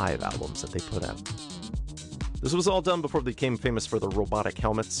live albums that they put out. This was all done before they became famous for their robotic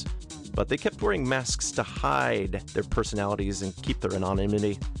helmets, but they kept wearing masks to hide their personalities and keep their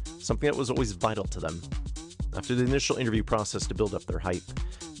anonymity, something that was always vital to them. After the initial interview process to build up their hype,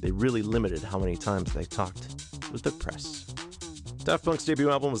 they really limited how many times they talked with the press. Daft Punk's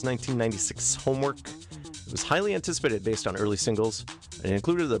debut album was 1996's Homework. It was highly anticipated based on early singles, and it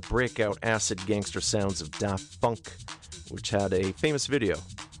included the breakout acid gangster sounds of Daft Punk, which had a famous video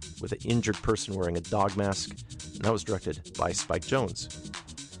with an injured person wearing a dog mask, and that was directed by Spike Jonze.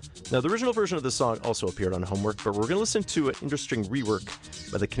 Now, the original version of this song also appeared on Homework, but we're going to listen to an interesting rework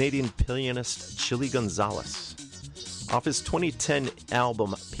by the Canadian pianist Chili Gonzalez off his 2010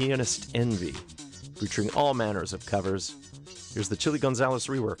 album Pianist Envy, featuring all manners of covers. Here's the Chili Gonzalez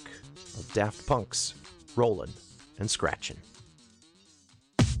rework of Daft Punk's Rollin' and Scratchin'.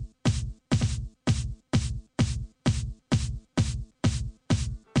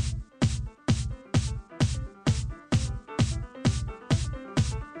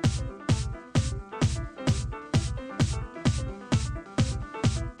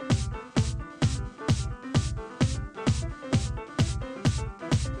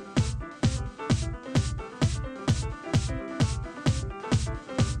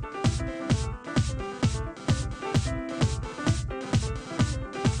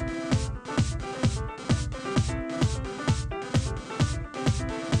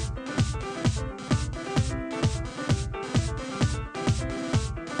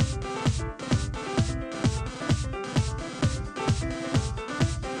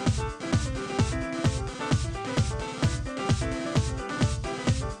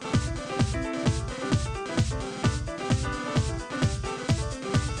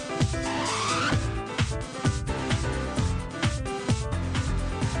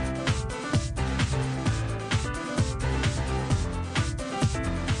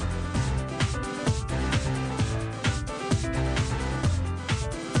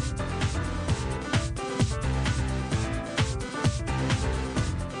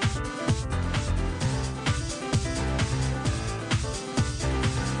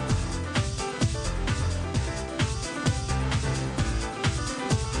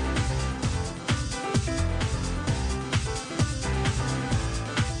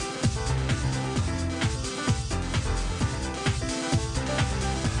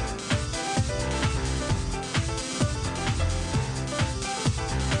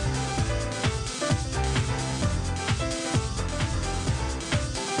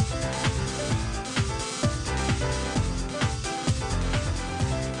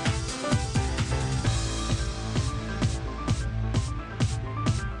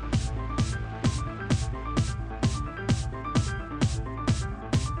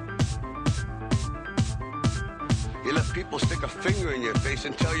 People stick a finger in your face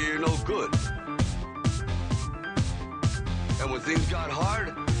and tell you you're no good. And when things got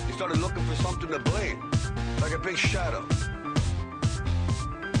hard, you started looking for something to blame, like a big shadow.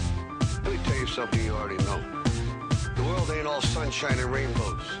 Let me tell you something you already know. The world ain't all sunshine and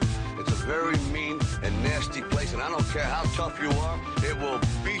rainbows. It's a very mean and nasty place, and I don't care how tough you are, it will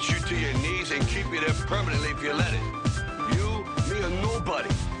beat you to your knees and keep you there permanently if you let it. You, me, or nobody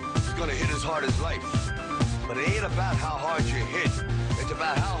is gonna hit as hard as life. But it ain't about how hard you hit. It's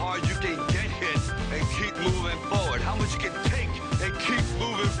about how hard you can get hit and keep moving forward. How much you can take and keep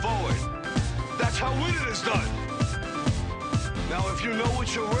moving forward. That's how winning is done. Now, if you know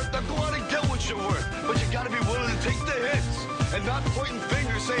what you're worth, then go out and get what you're worth. But you gotta be willing to take the hits and not pointing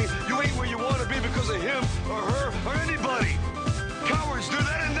fingers saying you ain't where you wanna be because of him or her or anybody. Cowards do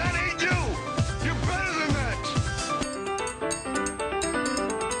that, and that ain't you. You're better than that.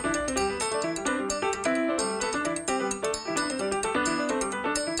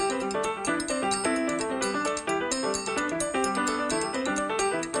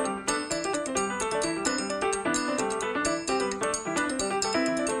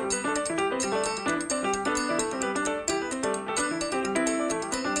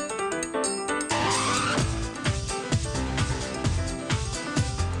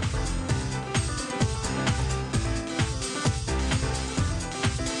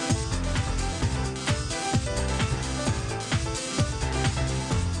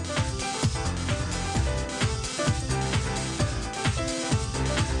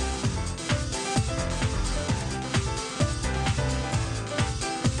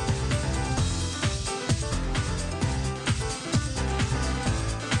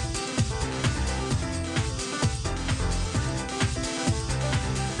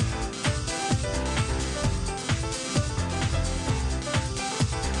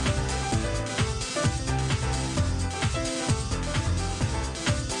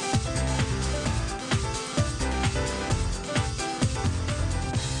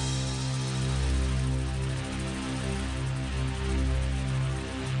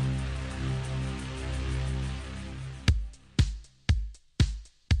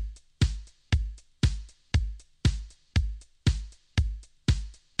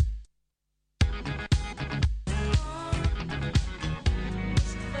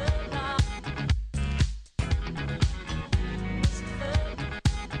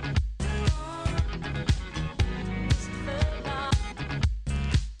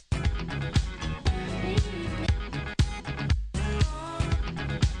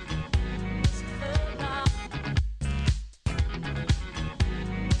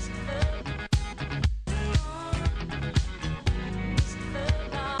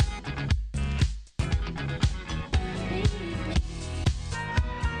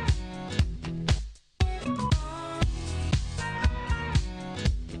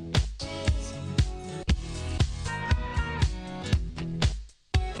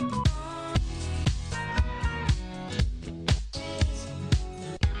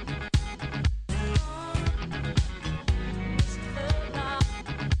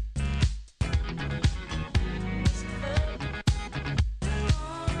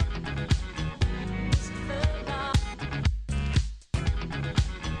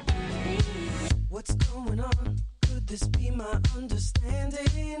 What's going on? Could this be my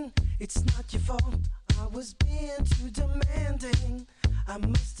understanding? It's not your fault, I was being too demanding. I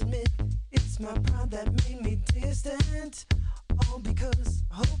must admit, it's my pride that made me distant. All because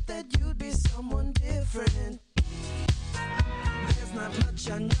I hope that you'd be someone different. There's not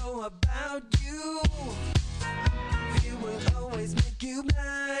much I know about you. Fear will always make you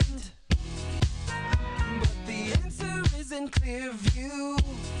blind. But the answer is in clear view.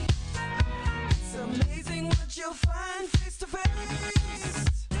 It's amazing what you'll find face to face.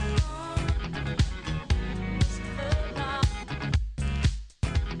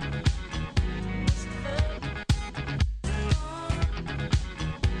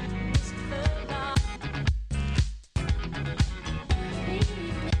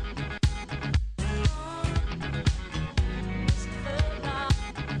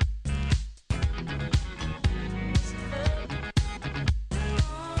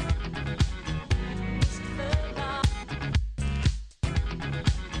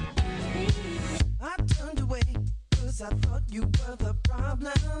 I thought you were the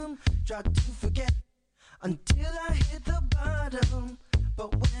problem. Tried to forget until I hit the bottom.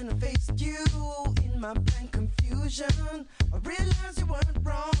 But when I faced you in my blank confusion, I realized you weren't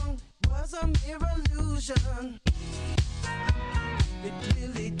wrong. It was a mere illusion. It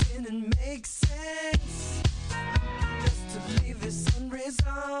really didn't make sense just to leave this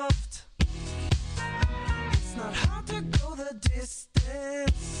unresolved. It's not hard to go the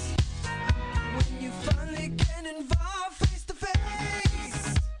distance when you finally get involved face to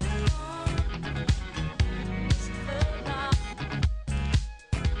face.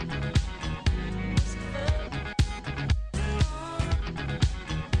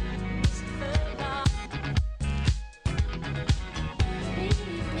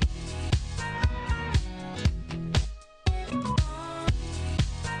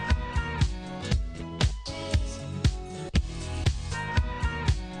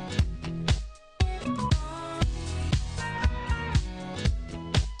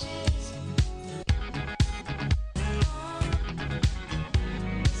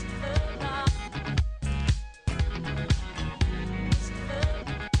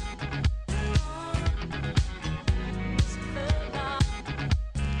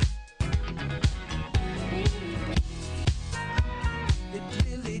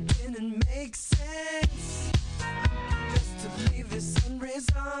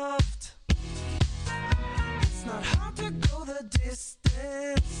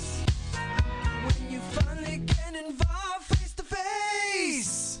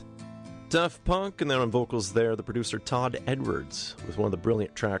 Daft Punk, and then on vocals there, the producer Todd Edwards, with one of the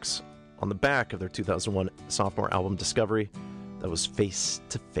brilliant tracks on the back of their 2001 sophomore album Discovery, that was Face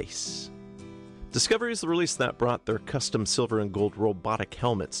to Face. Discovery is the release that brought their custom silver and gold robotic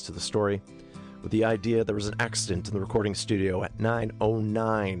helmets to the story, with the idea there was an accident in the recording studio at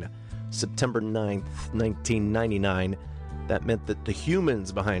 9:09, September 9th, 1999, that meant that the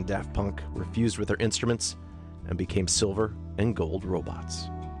humans behind Daft Punk were fused with their instruments and became silver and gold robots.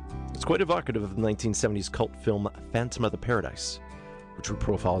 It's quite evocative of the 1970s cult film Phantom of the Paradise, which we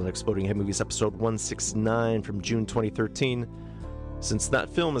profiled in Exploding Head Movies episode 169 from June 2013, since that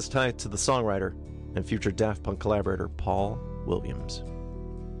film is tied to the songwriter and future Daft Punk collaborator Paul Williams.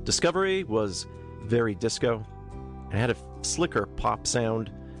 Discovery was very disco and had a slicker pop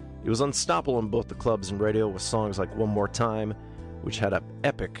sound. It was unstoppable in both the clubs and radio, with songs like One More Time, which had an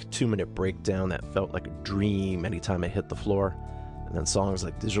epic 2-minute breakdown that felt like a dream anytime it hit the floor, and then songs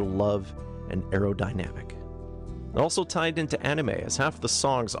like Digital Love and Aerodynamic. It also tied into anime, as half the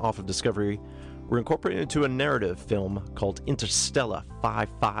songs off of Discovery were incorporated into a narrative film called Interstellar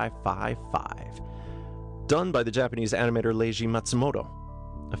 5555, done by the Japanese animator Leiji Matsumoto,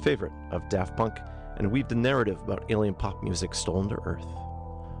 a favorite of Daft Punk, and weaved a narrative about alien pop music stolen to Earth.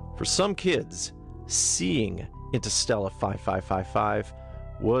 For some kids, seeing Interstellar 5555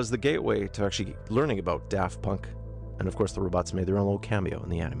 was the gateway to actually learning about Daft Punk, and of course the robots made their own little cameo in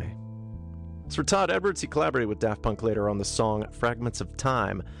the anime. As for Todd Edwards, he collaborated with Daft Punk later on the song Fragments of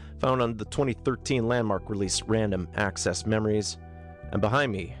Time, found on the 2013 landmark release Random Access Memories. And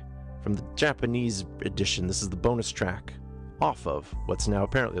behind me, from the Japanese edition, this is the bonus track off of what's now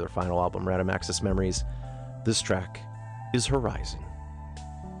apparently their final album, Random Access Memories. This track is Horizon.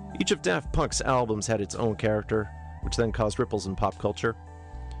 Each of Daft Punk's albums had its own character, which then caused ripples in pop culture.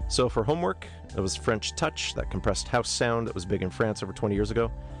 So for Homework, it was French Touch, that compressed house sound that was big in France over 20 years ago.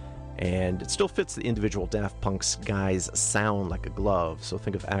 And it still fits the individual Daft Punk's guys' sound like a glove, so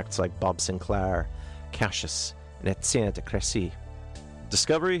think of acts like Bob Sinclair, Cassius, and Etienne de Crécy.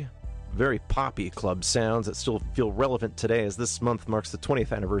 Discovery, very poppy club sounds that still feel relevant today, as this month marks the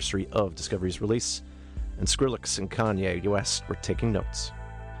 20th anniversary of Discovery's release, and Skrillex and Kanye West were taking notes.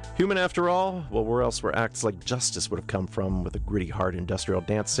 Human After All, well, where else were acts like Justice would have come from, with a gritty, hard industrial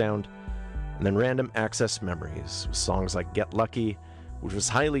dance sound, and then Random Access Memories, with songs like Get Lucky, which was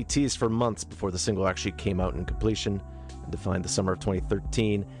highly teased for months before the single actually came out in completion, and defined the summer of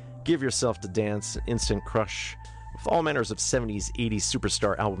 2013, Give Yourself to Dance, Instant Crush, with all manners of 70s, 80s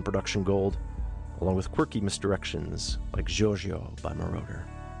superstar album production gold, along with quirky misdirections like Giorgio by Marauder.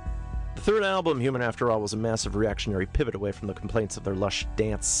 The third album, Human After All, was a massive reactionary pivot away from the complaints of their lush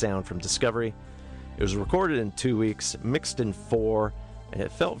dance sound from Discovery. It was recorded in 2 weeks, mixed in 4, and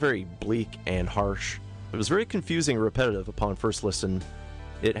it felt very bleak and harsh. It was very confusing and repetitive upon first listen.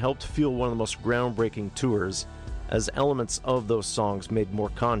 It helped fuel one of the most groundbreaking tours, as elements of those songs made more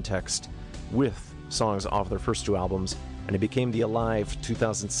context with songs off their first 2 albums, and it became the Alive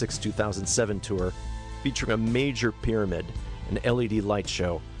 2006-2007 tour, featuring a major pyramid, an LED light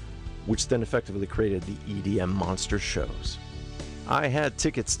show, which then effectively created the EDM monster shows. I had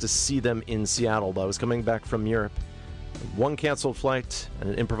tickets to see them in Seattle, but I was coming back from Europe. One canceled flight and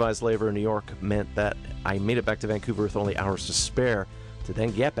an improvised layover in New York meant that I made it back to Vancouver with only hours to spare to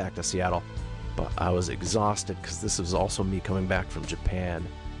then get back to Seattle. But I was exhausted because this was also me coming back from Japan.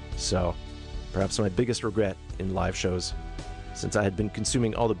 So, perhaps my biggest regret in live shows, since I had been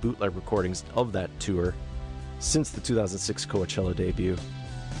consuming all the bootleg recordings of that tour since the 2006 Coachella debut.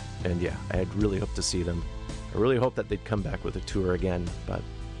 And yeah, I had really hoped to see them. I really hoped that they'd come back with a tour again, but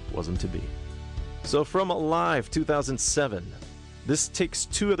wasn't to be. So from Alive 2007, this takes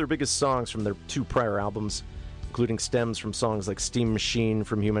 2 of their biggest songs from their 2 prior albums, including stems from songs like Steam Machine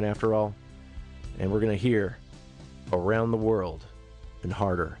from Human After All, and we're going to hear Around the World in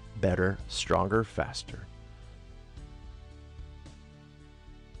Harder, Better, Stronger, Faster.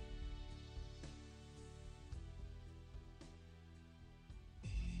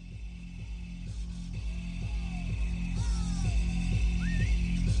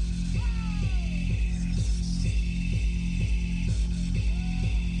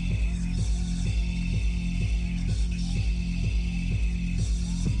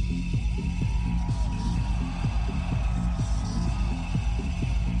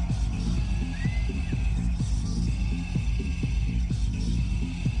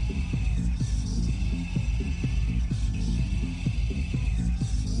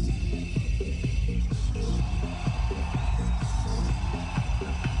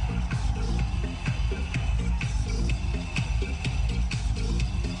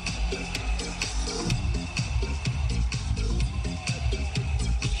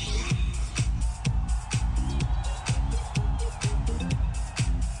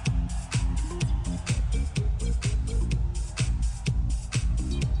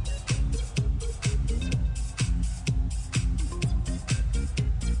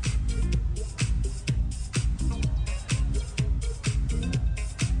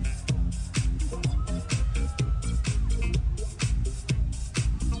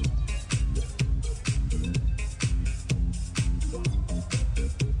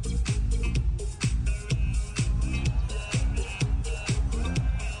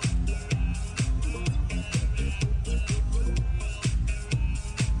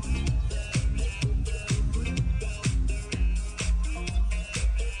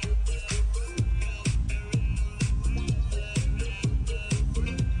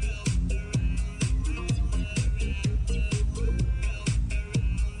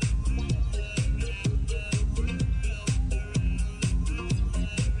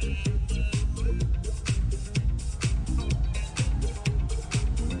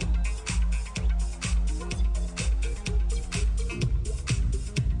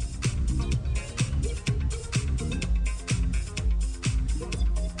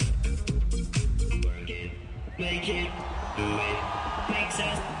 make it, do it, makes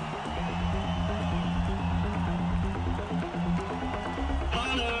us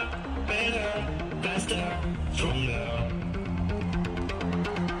harder, better, faster, stronger.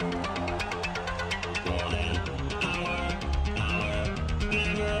 More than hour,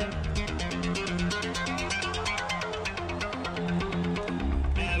 never,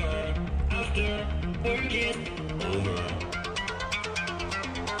 ever, after, work it over.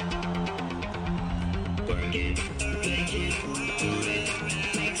 Work it, make it, do it,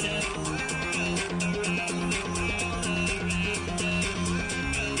 makes us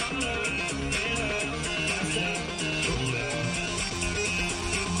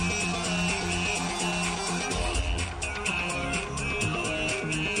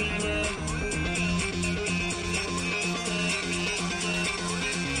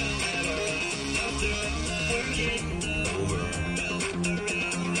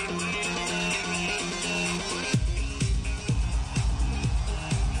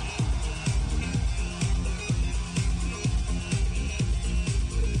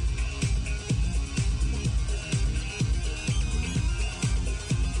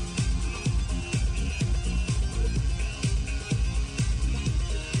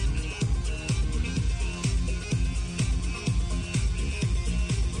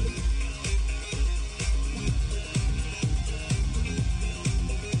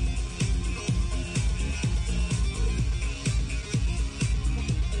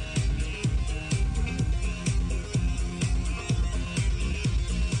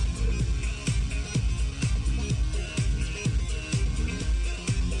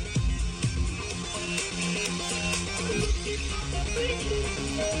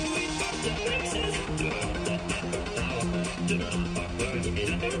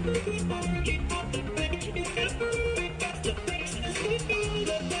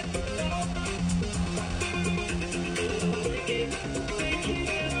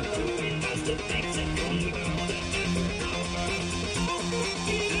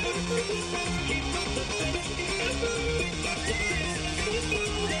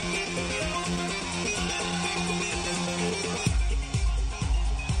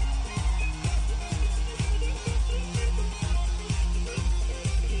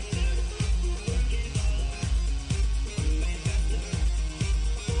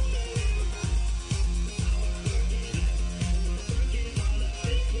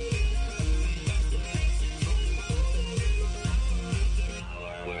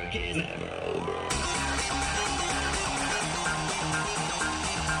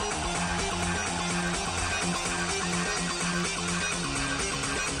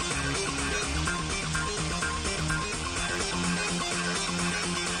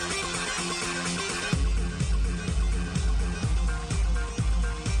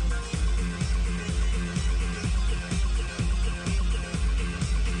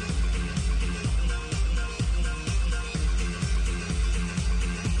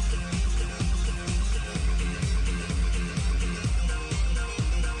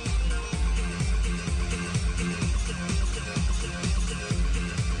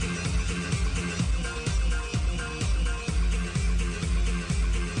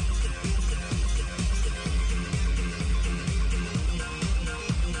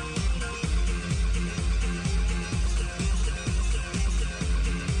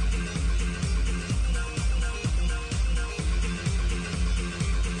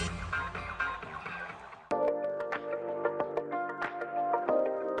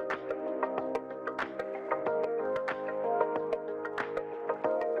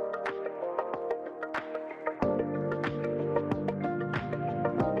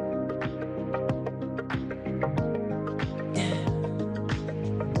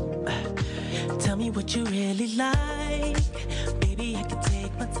what you really like. Baby, I can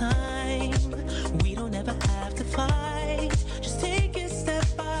take my time. We don't ever have to fight. Just take it step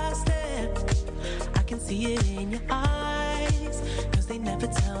by step. I can see it in your eyes, 'cause they never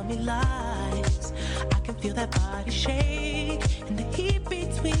tell me lies. I can feel that body shake and the heat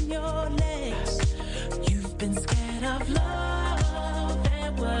between your legs. You've been scared of love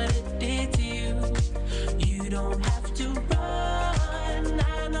and what it did to you. You don't have to run,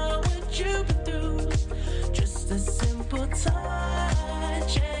 I know what you've been through. Just a simple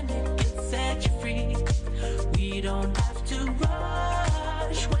touch and it can set you free. We don't have to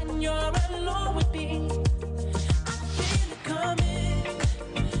rush when you're alone with me. I feel it coming,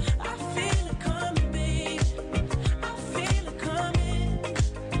 I feel it coming, babe. I feel it coming,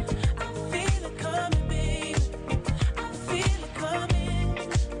 I feel it coming, babe. I feel it coming,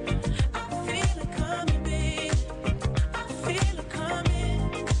 I feel it coming, babe. I feel it coming,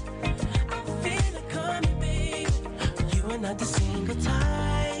 I feel it coming, babe.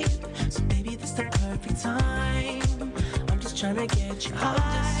 get you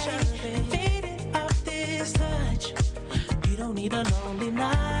high. Faded off this touch. You don't need a lonely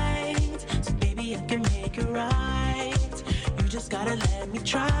night. So baby, I can make it right. You just gotta let me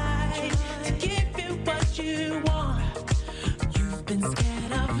try to give you what you want. You've been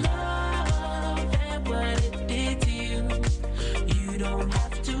scared of love and what it did to you. You don't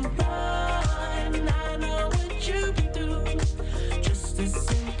have to run. I know what you've been through. Just a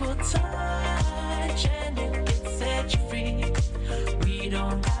simple touch and it can set you free. We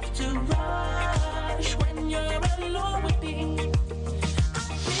don't have to rush when you're alone with me. I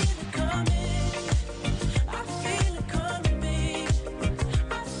feel it coming. I feel it coming, babe.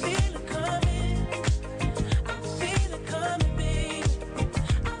 I feel it coming. I feel it coming, babe.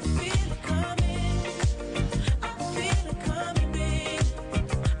 I feel it coming. I feel it coming, babe.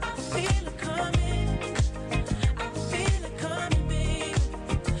 I feel it coming. I feel it coming, babe.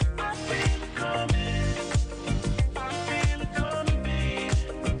 I feel it coming. I feel it coming, babe.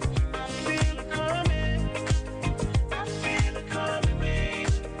 I feel it coming. I feel it coming, babe.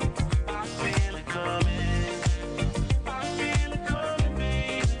 I feel it coming. I feel it coming,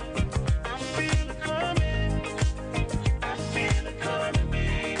 babe. I feel it coming. I feel it coming,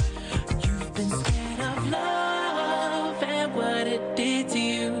 babe. You've been scared of love and what it did to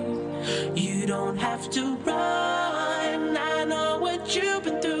you. You don't have to run. I know what you've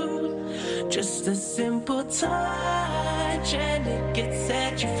been through. Just a simple touch and it can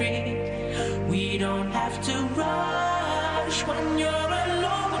set you free. We don't have to rush when you're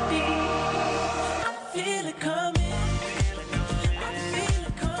alone with me. I feel it coming. I feel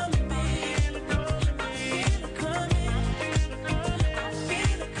it coming, babe. I feel it coming. I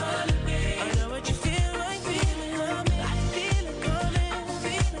feel it coming, babe. I know what you feel like. Feel it coming. I feel it coming. I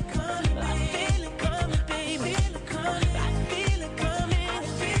feel it coming, babe. I feel it coming, babe. I feel it coming. I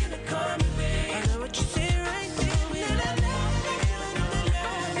feel it coming. I feel it coming, babe. I know what you say right. Feel it. I feel it coming, babe. I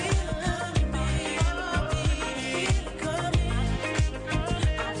feel it coming. I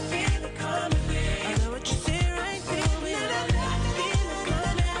feel it coming, babe. I know what you say right. Feel it. I feel it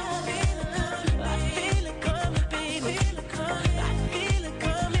coming. I feel it coming, babe. I feel it coming. I feel it coming. I feel it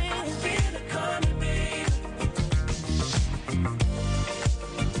coming, babe. I feel it coming, babe. I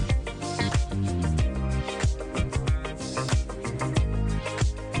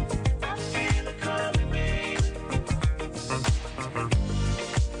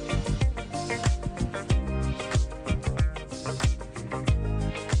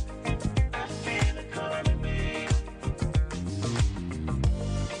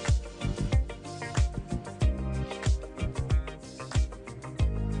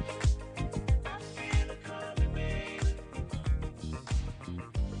feel it coming, babe.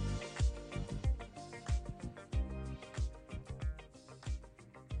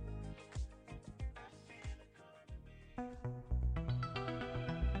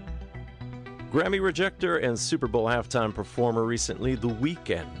 Grammy rejecter and Super Bowl halftime performer recently, The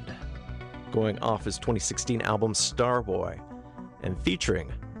Weeknd, going off his 2016 album Starboy and featuring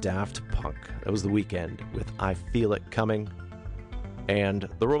Daft Punk. That was The Weeknd with I Feel It Coming. And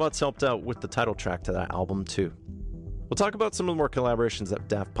the Robots helped out with the title track to that album too. We'll talk about some of the more collaborations that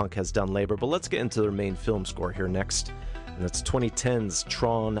Daft Punk has done later, but let's get into their main film score here next. And that's 2010's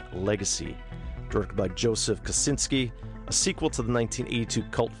Tron Legacy, directed by Joseph Kosinski, a sequel to the 1982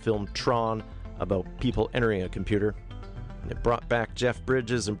 cult film Tron, about people entering a computer. And it brought back Jeff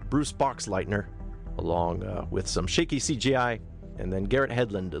Bridges and Bruce Boxleitner, along with some shaky CGI, and then Garrett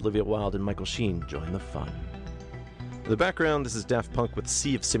Hedlund, Olivia Wilde, and Michael Sheen joined the fun. In the background, this is Daft Punk with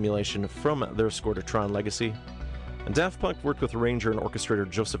Sea of Simulation from their score to Tron Legacy. And Daft Punk worked with arranger and orchestrator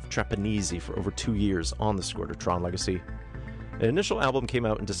Joseph Trapanese for over 2 years on the score to Tron Legacy. An initial album came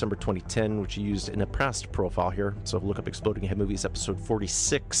out in December 2010, which he used in a past profile here, so look up Exploding Head Movies episode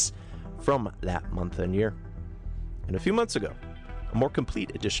 46 from that month and year. And a few months ago, a more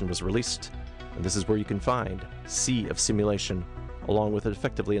complete edition was released, and this is where you can find Sea of Simulation, along with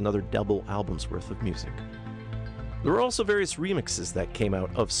effectively another double album's worth of music. There were also various remixes that came out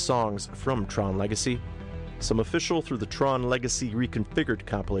of songs from Tron Legacy, some official through the Tron Legacy Reconfigured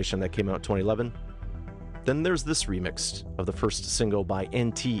compilation that came out in 2011. Then there's this remix of the first single by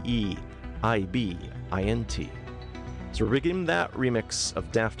NTE, IBINT. So we're beginning that remix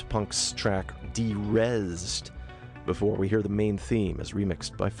of Daft Punk's track Derezzed before we hear the main theme as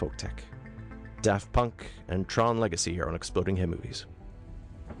remixed by Folktech. Daft Punk and Tron Legacy here on Exploding Head Movies.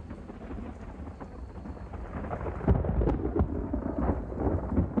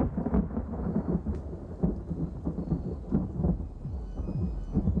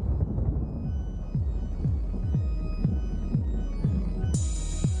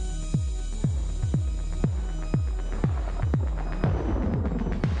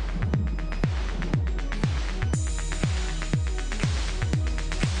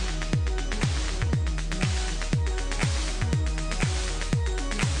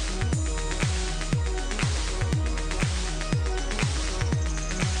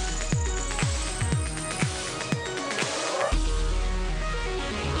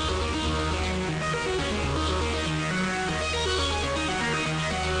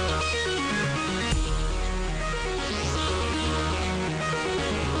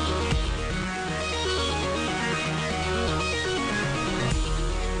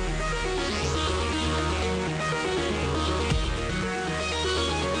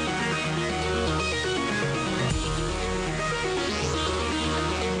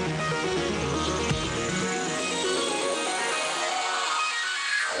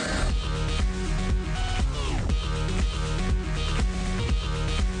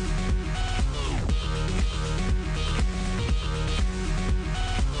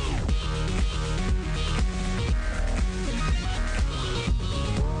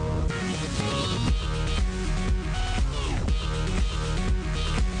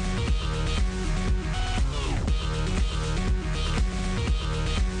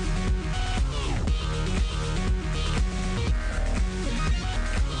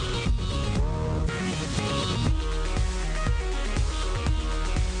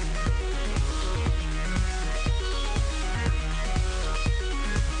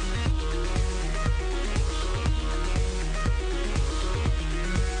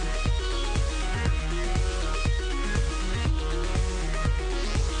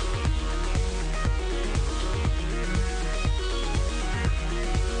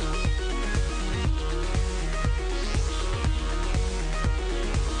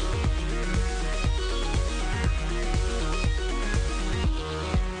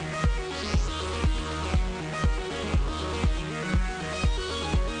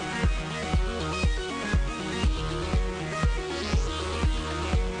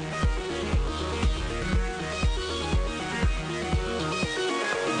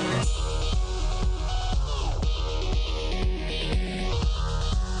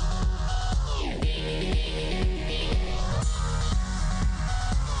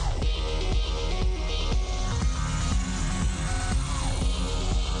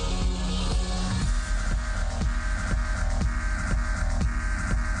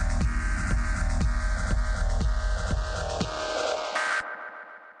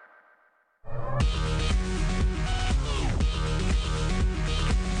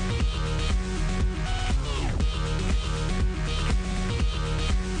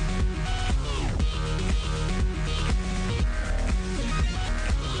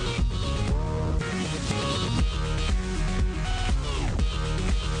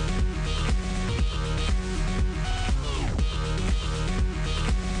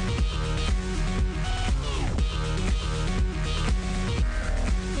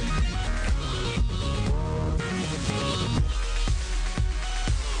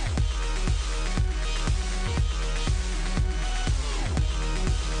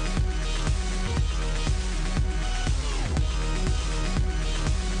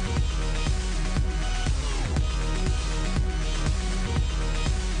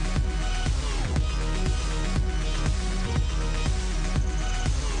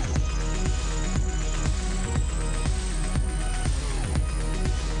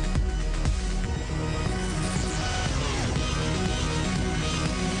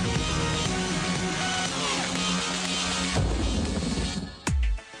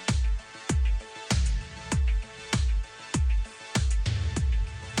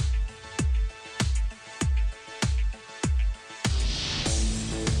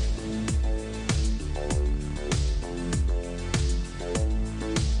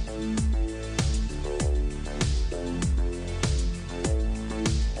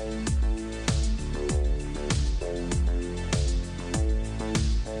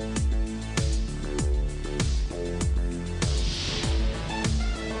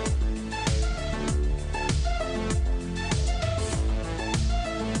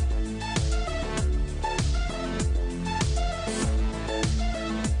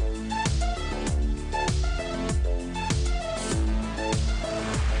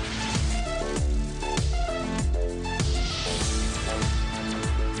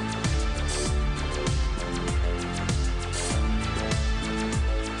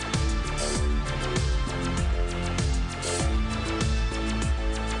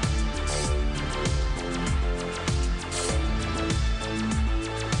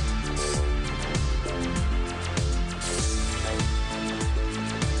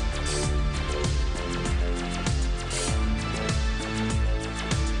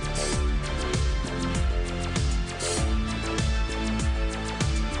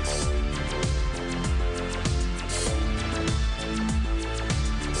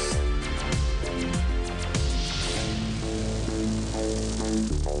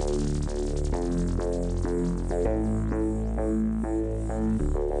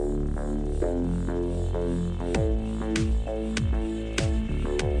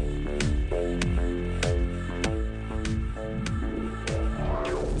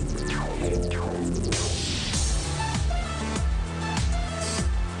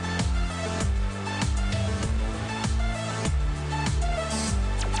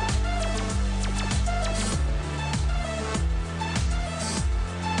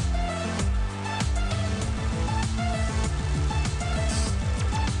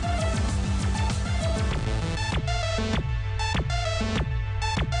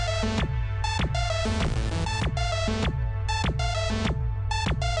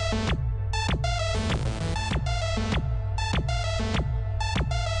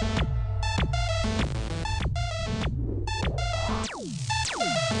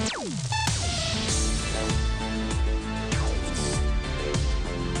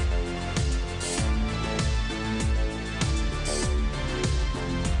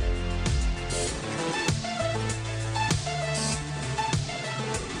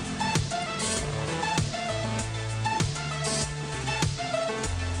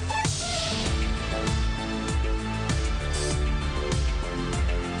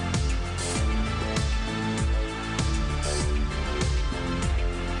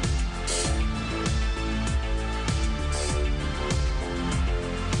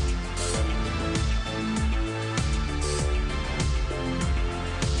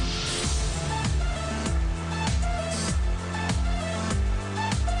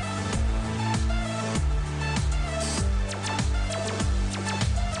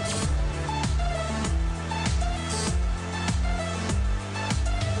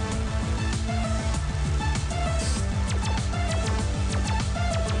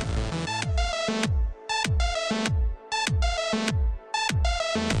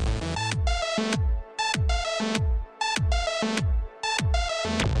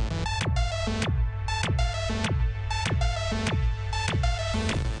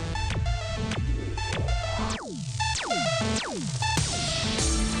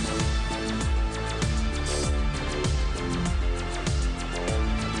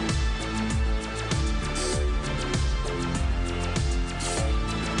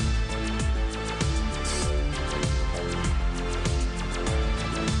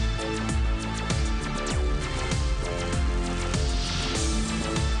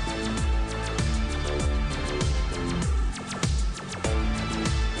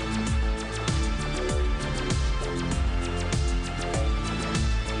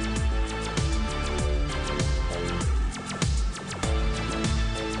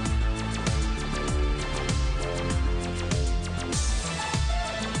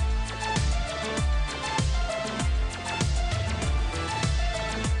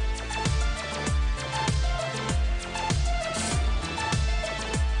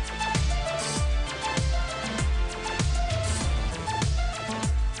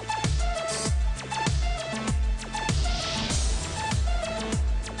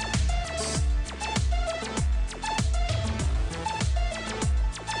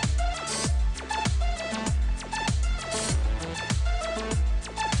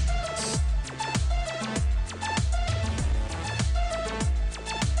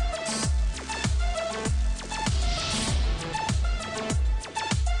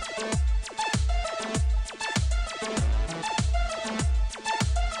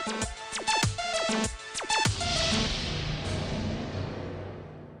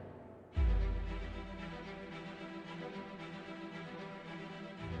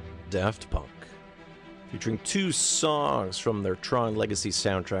 Daft Punk, featuring 2 songs from their Tron Legacy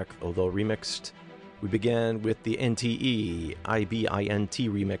soundtrack, although remixed. We began with the NTE IBINT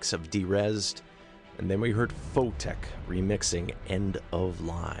remix of Derezzed, and then we heard Photech remixing End of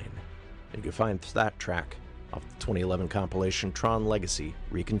Line. And you can find that track off the 2011 compilation Tron Legacy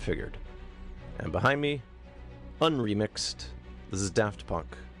Reconfigured. And behind me, unremixed, this is Daft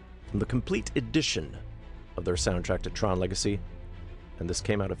Punk from the complete edition of their soundtrack to Tron Legacy, and this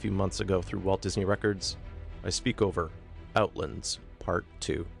came out a few months ago through Walt Disney Records. I speak over Outlands Part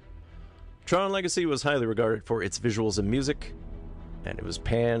 2. Tron Legacy was highly regarded for its visuals and music, and it was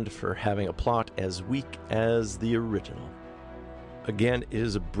panned for having a plot as weak as the original. Again, it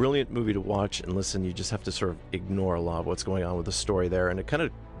is a brilliant movie to watch and listen. You just have to sort of ignore a lot of what's going on with the story there, and it kind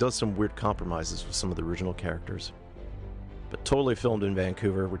of does some weird compromises with some of the original characters. But totally filmed in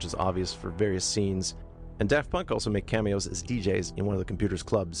Vancouver, which is obvious for various scenes, and Daft Punk also make cameos as DJs in one of the computer's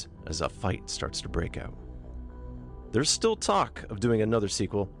clubs as a fight starts to break out. There's still talk of doing another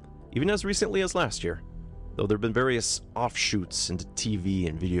sequel, even as recently as last year, though there have been various offshoots into TV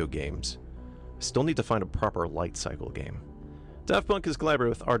and video games. I still need to find a proper light cycle game. Daft Punk has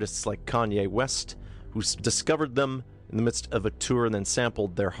collaborated with artists like Kanye West, who discovered them in the midst of a tour and then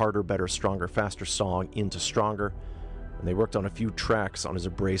sampled their Harder, Better, Stronger, Faster song into Stronger, and they worked on a few tracks on his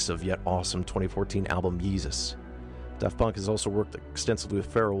abrasive yet awesome 2014 album Yeezus. Daft Punk has also worked extensively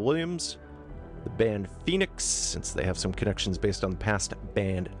with Pharrell Williams, the band Phoenix, since they have some connections based on the past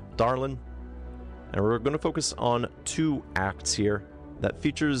band Darlin', and we're going to focus on 2 acts here that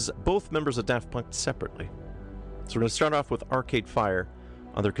features both members of Daft Punk separately. So we're going to start off with Arcade Fire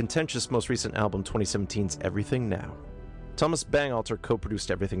on their contentious most recent album 2017's Everything Now. Thomas Bangalter co-produced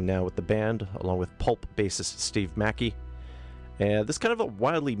Everything Now with the band, along with Pulp bassist Steve Mackey. And this kind of a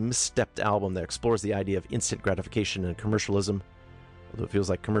wildly misstepped album that explores the idea of instant gratification and commercialism, although it feels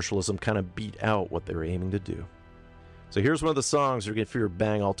like commercialism kind of beat out what they were aiming to do. So here's one of the songs you're going to feel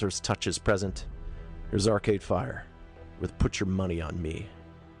Bangalter's touches present. Here's Arcade Fire with Put Your Money on Me.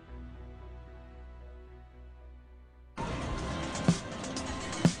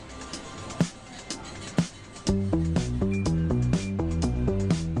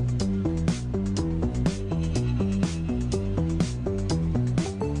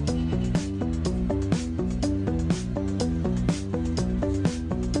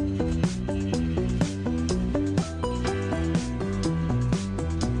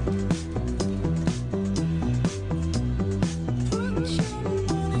 Put your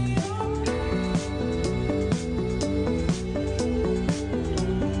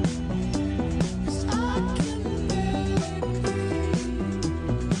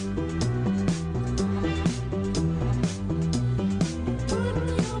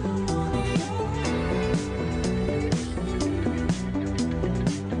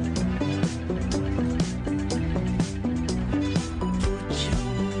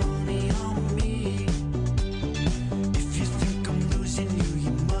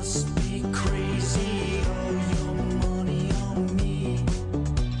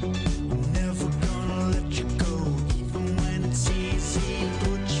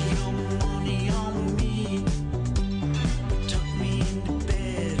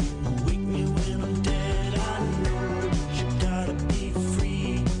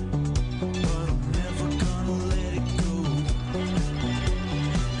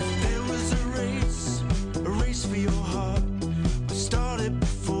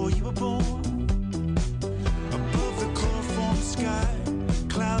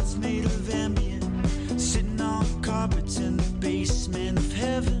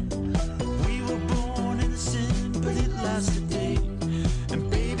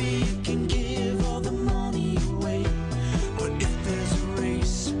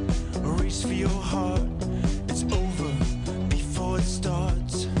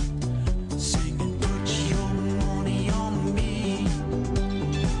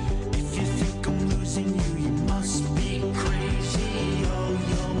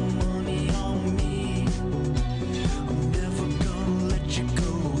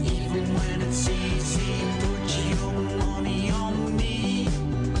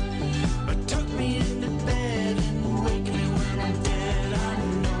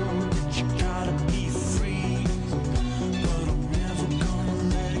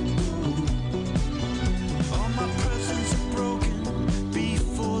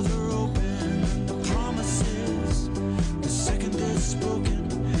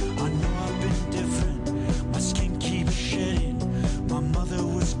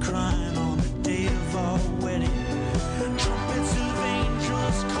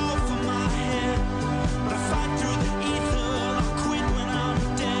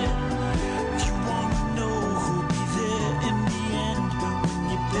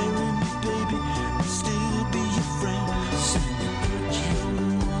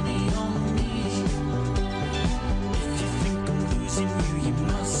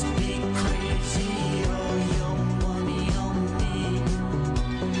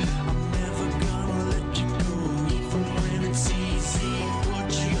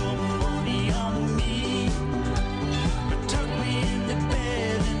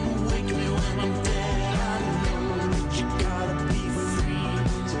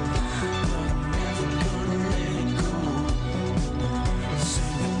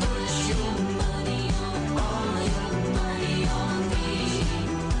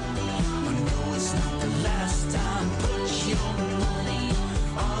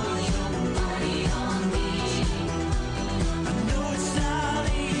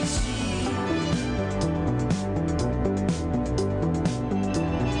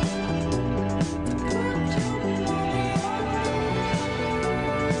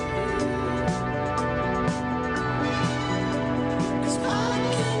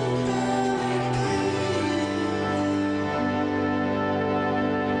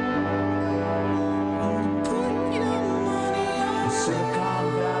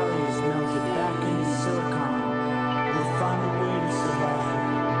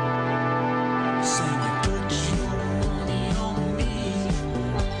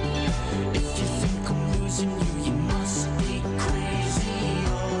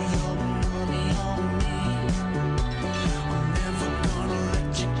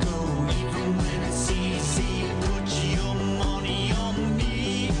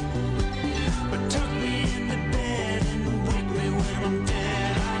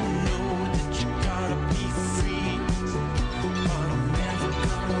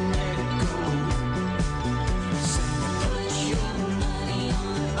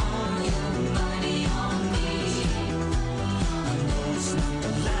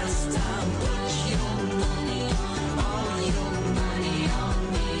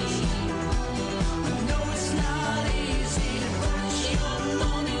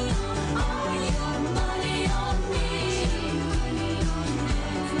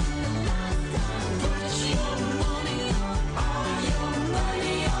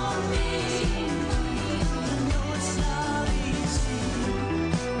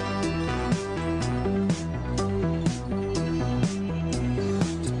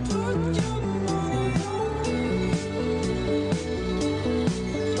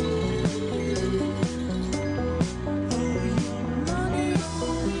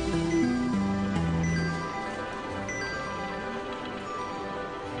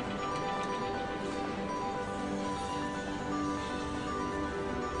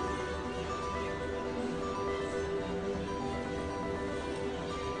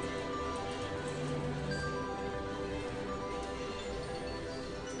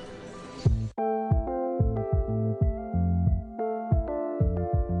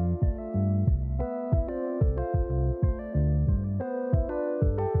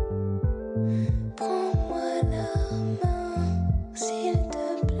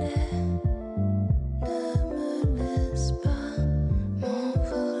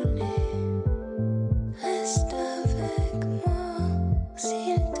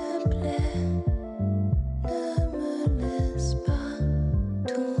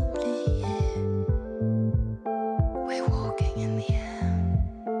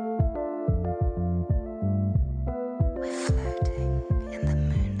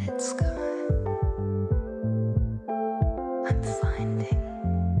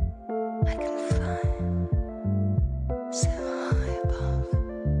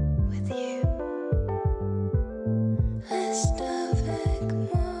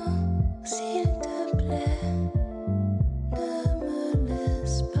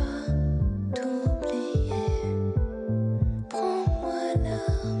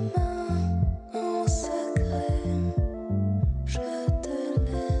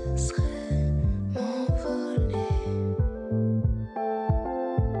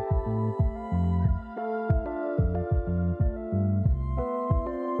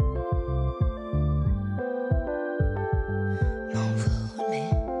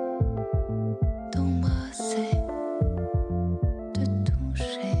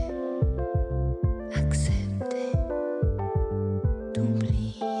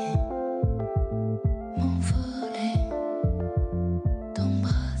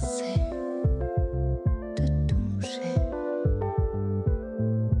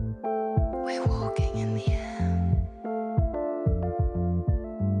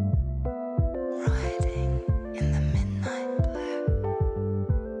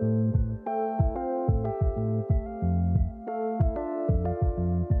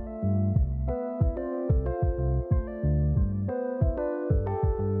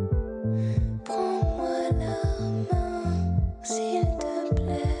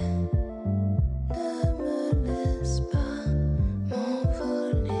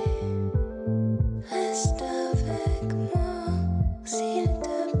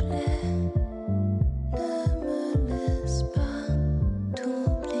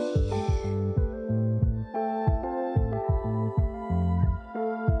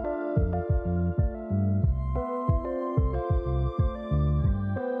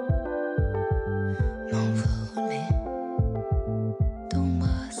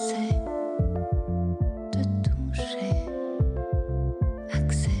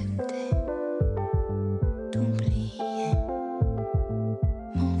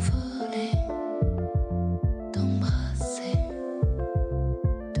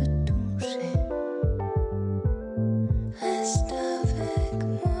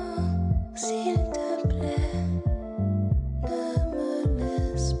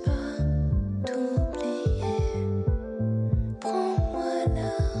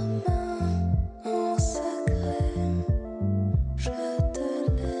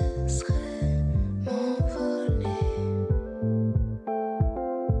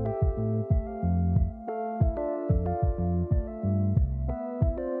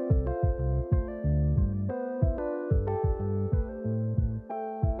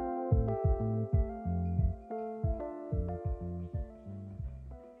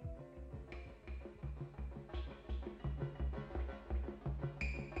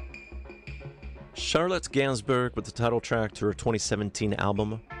Charlotte Gainsbourg with the title track to her 2017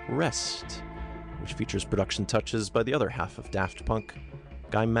 album, Rest, which features production touches by the other half of Daft Punk,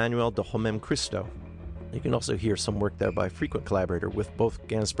 Guy Manuel de Homem Christo. You can also hear some work there by frequent collaborator with both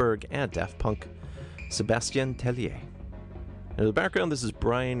Gainsbourg and Daft Punk, Sébastien Tellier. In the background, this is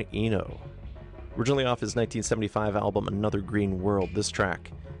Brian Eno. Originally off his 1975 album Another Green World, this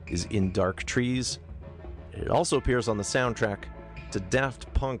track is In Dark Trees. It also appears on the soundtrack to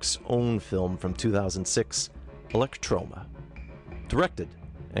Daft Punk's own film from 2006, Electroma. Directed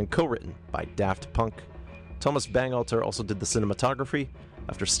and co-written by Daft Punk, Thomas Bangalter also did the cinematography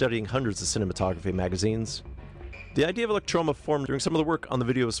after studying hundreds of cinematography magazines. The idea of Electroma formed during some of the work on the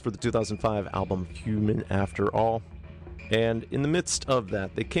videos for the 2005 album Human After All. And in the midst of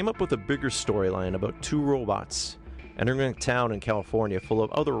that, they came up with a bigger storyline about two robots entering a town in California full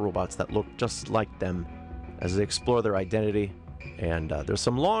of other robots that look just like them as they explore their identity. And there's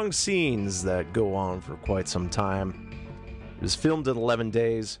some long scenes that go on for quite some time. It was filmed in 11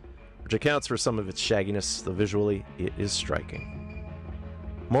 days, which accounts for some of its shagginess, though visually it is striking.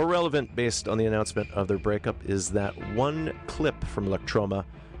 More relevant based on the announcement of their breakup is that one clip from Electroma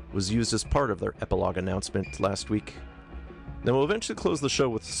was used as part of their epilogue announcement last week. Then we'll eventually close the show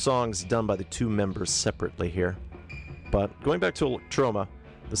with songs done by the two members separately here. But going back to Electroma,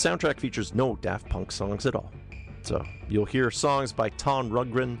 the soundtrack features no Daft Punk songs at all. So you'll hear songs by Ton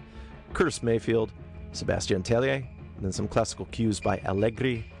Rundgren, Curtis Mayfield, Sébastien Tellier, and then some classical cues by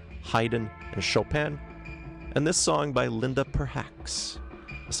Allegri, Haydn, and Chopin, and this song by Linda Perhacs,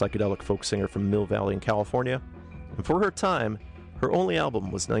 a psychedelic folk singer from Mill Valley in California. And for her time, her only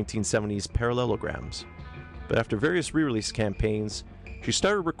album was 1970's Parallelograms. But after various re-release campaigns, she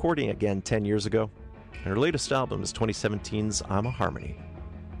started recording again 10 years ago, and her latest album is 2017's I'm a Harmony.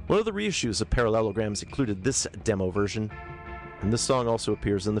 One of the reissues of Parallelograms included this demo version, and this song also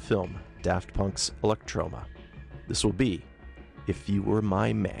appears in the film, Daft Punk's Electroma. This will be If You Were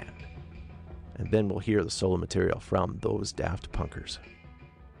My Man. And then we'll hear the solo material from those Daft Punkers.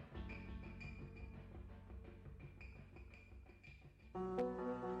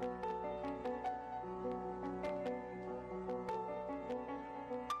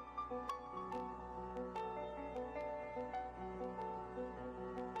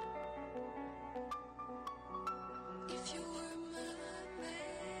 If you were my man,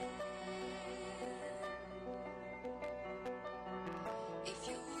 if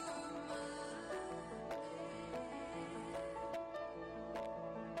you were my man,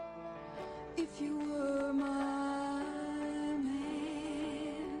 if you were my man,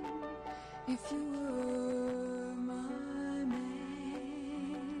 if you were my man,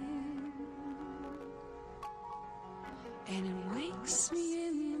 and it wakes me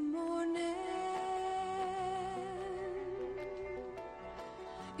in the morning.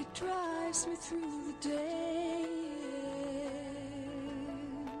 It drives me through the day.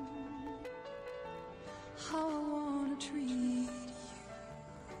 How I wanna treat you.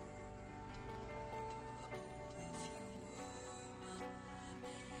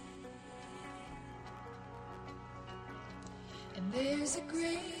 And there's a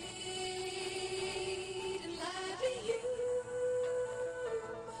great and lively humor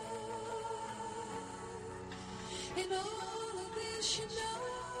in all of this, you know.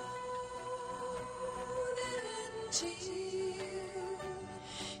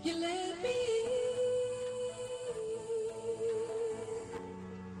 You let me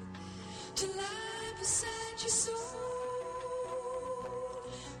to lie beside your soul.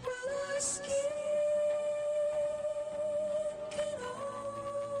 Well, our skin can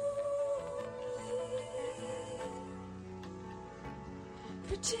only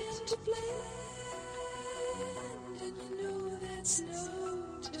pretend to blend, and you know that's no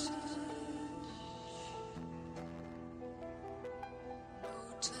touch.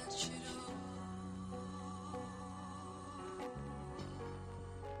 Touch it all.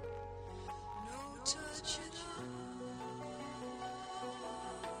 No touch it all.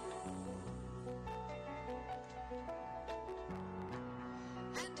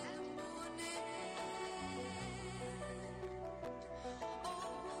 And in the morning, oh, I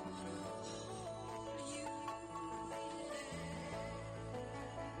wanna hold you, yeah.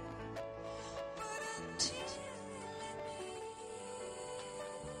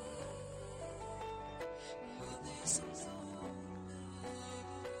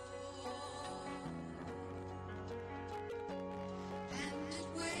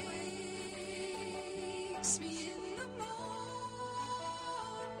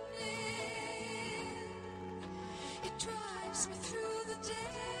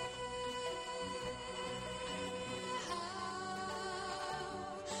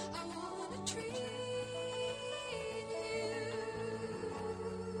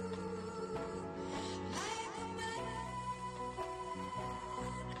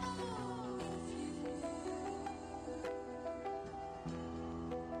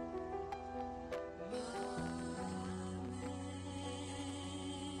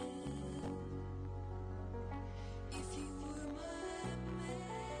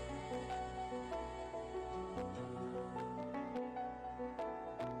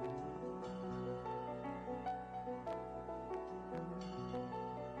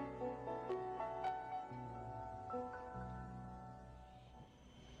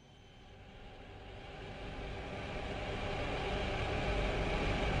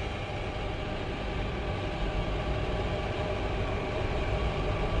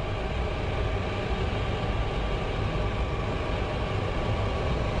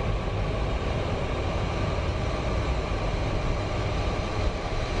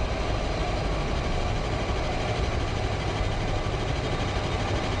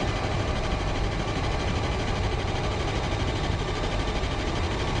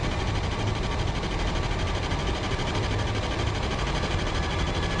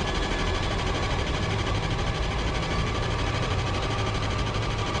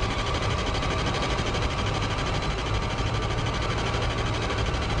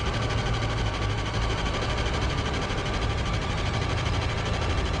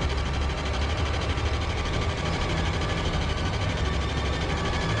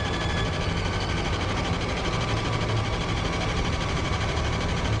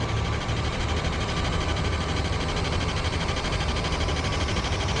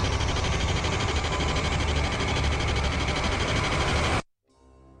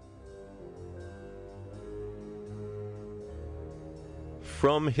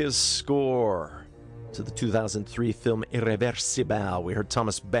 From his score to the 2003 film Irreversible, we heard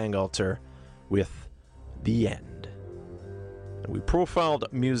Thomas Bangalter with The End. And we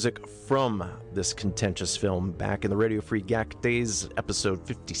profiled music from this contentious film back in the Radio Free GAC days, episode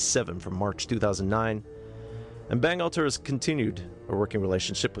 57 from March 2009. And Bangalter has continued a working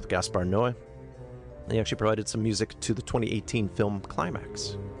relationship with Gaspar Noé. He actually provided some music to the 2018 film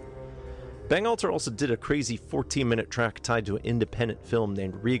Climax. Bangalter also did a crazy 14-minute track tied to an independent film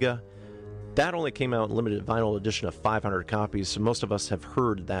named Riga. That only came out in limited vinyl edition of 500 copies, so most of us have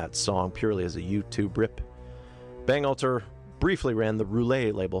heard that song purely as a YouTube rip. Bangalter briefly ran the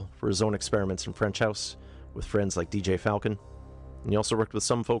Roulet label for his own experiments in French House with friends like DJ Falcon. And he also worked with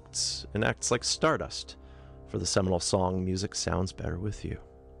some folks in acts like Stardust for the seminal song Music Sounds Better With You.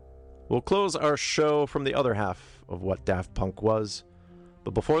 We'll close our show from the other half of what Daft Punk was.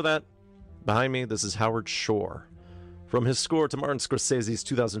 But before that, behind me, this is Howard Shore. From his score to Martin Scorsese's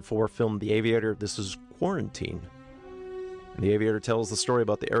 2004 film The Aviator, this is Quarantine. And The Aviator tells the story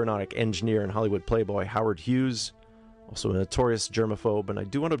about the aeronautic engineer and Hollywood playboy Howard Hughes, also a notorious germaphobe, and I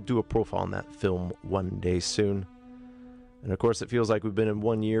do want to do a profile on that film one day soon. And of course, it feels like we've been in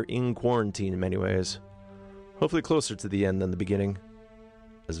 1 year in quarantine in many ways. Hopefully closer to the end than the beginning,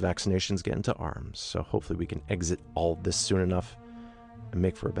 as vaccinations get into arms. So hopefully we can exit all of this soon enough and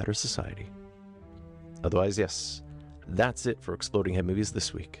make for a better society. Otherwise, yes, that's it for Exploding Head Movies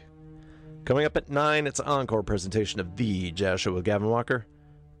this week. Coming up at 9, it's an encore presentation of The Jazz Show with Gavin Walker,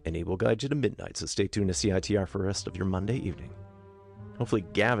 and he will guide you to midnight, so stay tuned to CITR for the rest of your Monday evening. Hopefully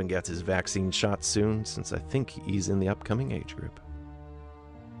Gavin gets his vaccine shot soon, since I think he's in the upcoming age group.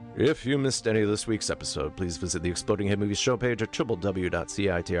 If you missed any of this week's episode, please visit the Exploding Head Movies show page at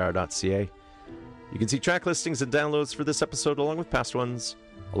www.citr.ca. You can see track listings and downloads for this episode along with past ones,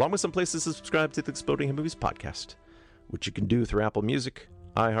 along with some places to subscribe to the Exploding Head Movies podcast, which you can do through Apple Music,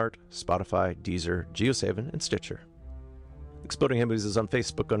 iHeart, Spotify, Deezer, GeoSaven, and Stitcher. Exploding Head Movies is on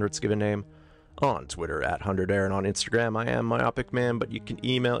Facebook under its given name, on Twitter at 100air, and on Instagram I am Myopic Man, but you can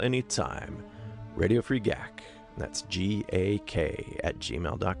email anytime. Radio Free GAC, that's GAK at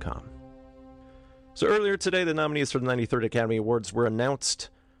gmail.com. So earlier today, the nominees for the 93rd Academy Awards were announced.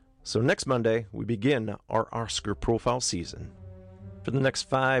 So next Monday, we begin our Oscar profile season. For the next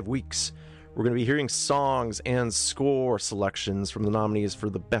 5 weeks, we're going to be hearing songs and score selections from the nominees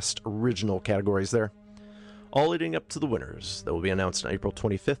for the Best Original categories there, all leading up to the winners that will be announced on April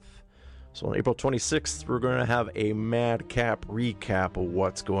 25th. So on April 26th, we're going to have a madcap recap of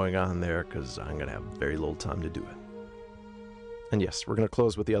what's going on there, because I'm going to have very little time to do it. And yes, we're going to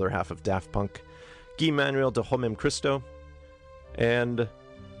close with the other half of Daft Punk, Guy Manuel de Homem Christo. And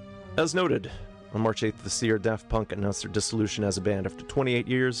as noted, on March 8th this year, Daft Punk announced their dissolution as a band after 28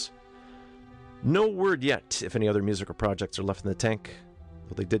 years. No word yet if any other musical projects are left in the tank,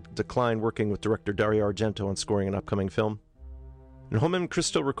 though they did decline working with director Dario Argento on scoring an upcoming film. And Homem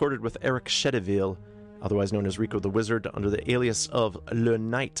Christo recorded with Eric Chedeville, otherwise known as Rico the Wizard, under the alias of Le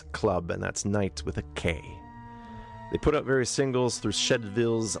Night Club, and that's night with a K. They put out various singles through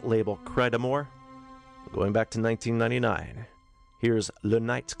Chedeville's label Cry d'Amour. Going back to 1999, here's Le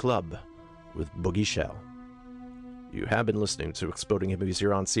Night Club with Boogie Shell. You have been listening to Exploding Head Movies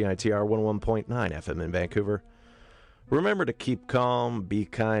here on CITR 101.9 FM in Vancouver. Remember to keep calm, be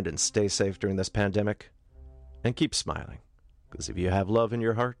kind, and stay safe during this pandemic. And keep smiling, because if you have love in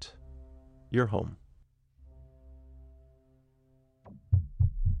your heart, you're home.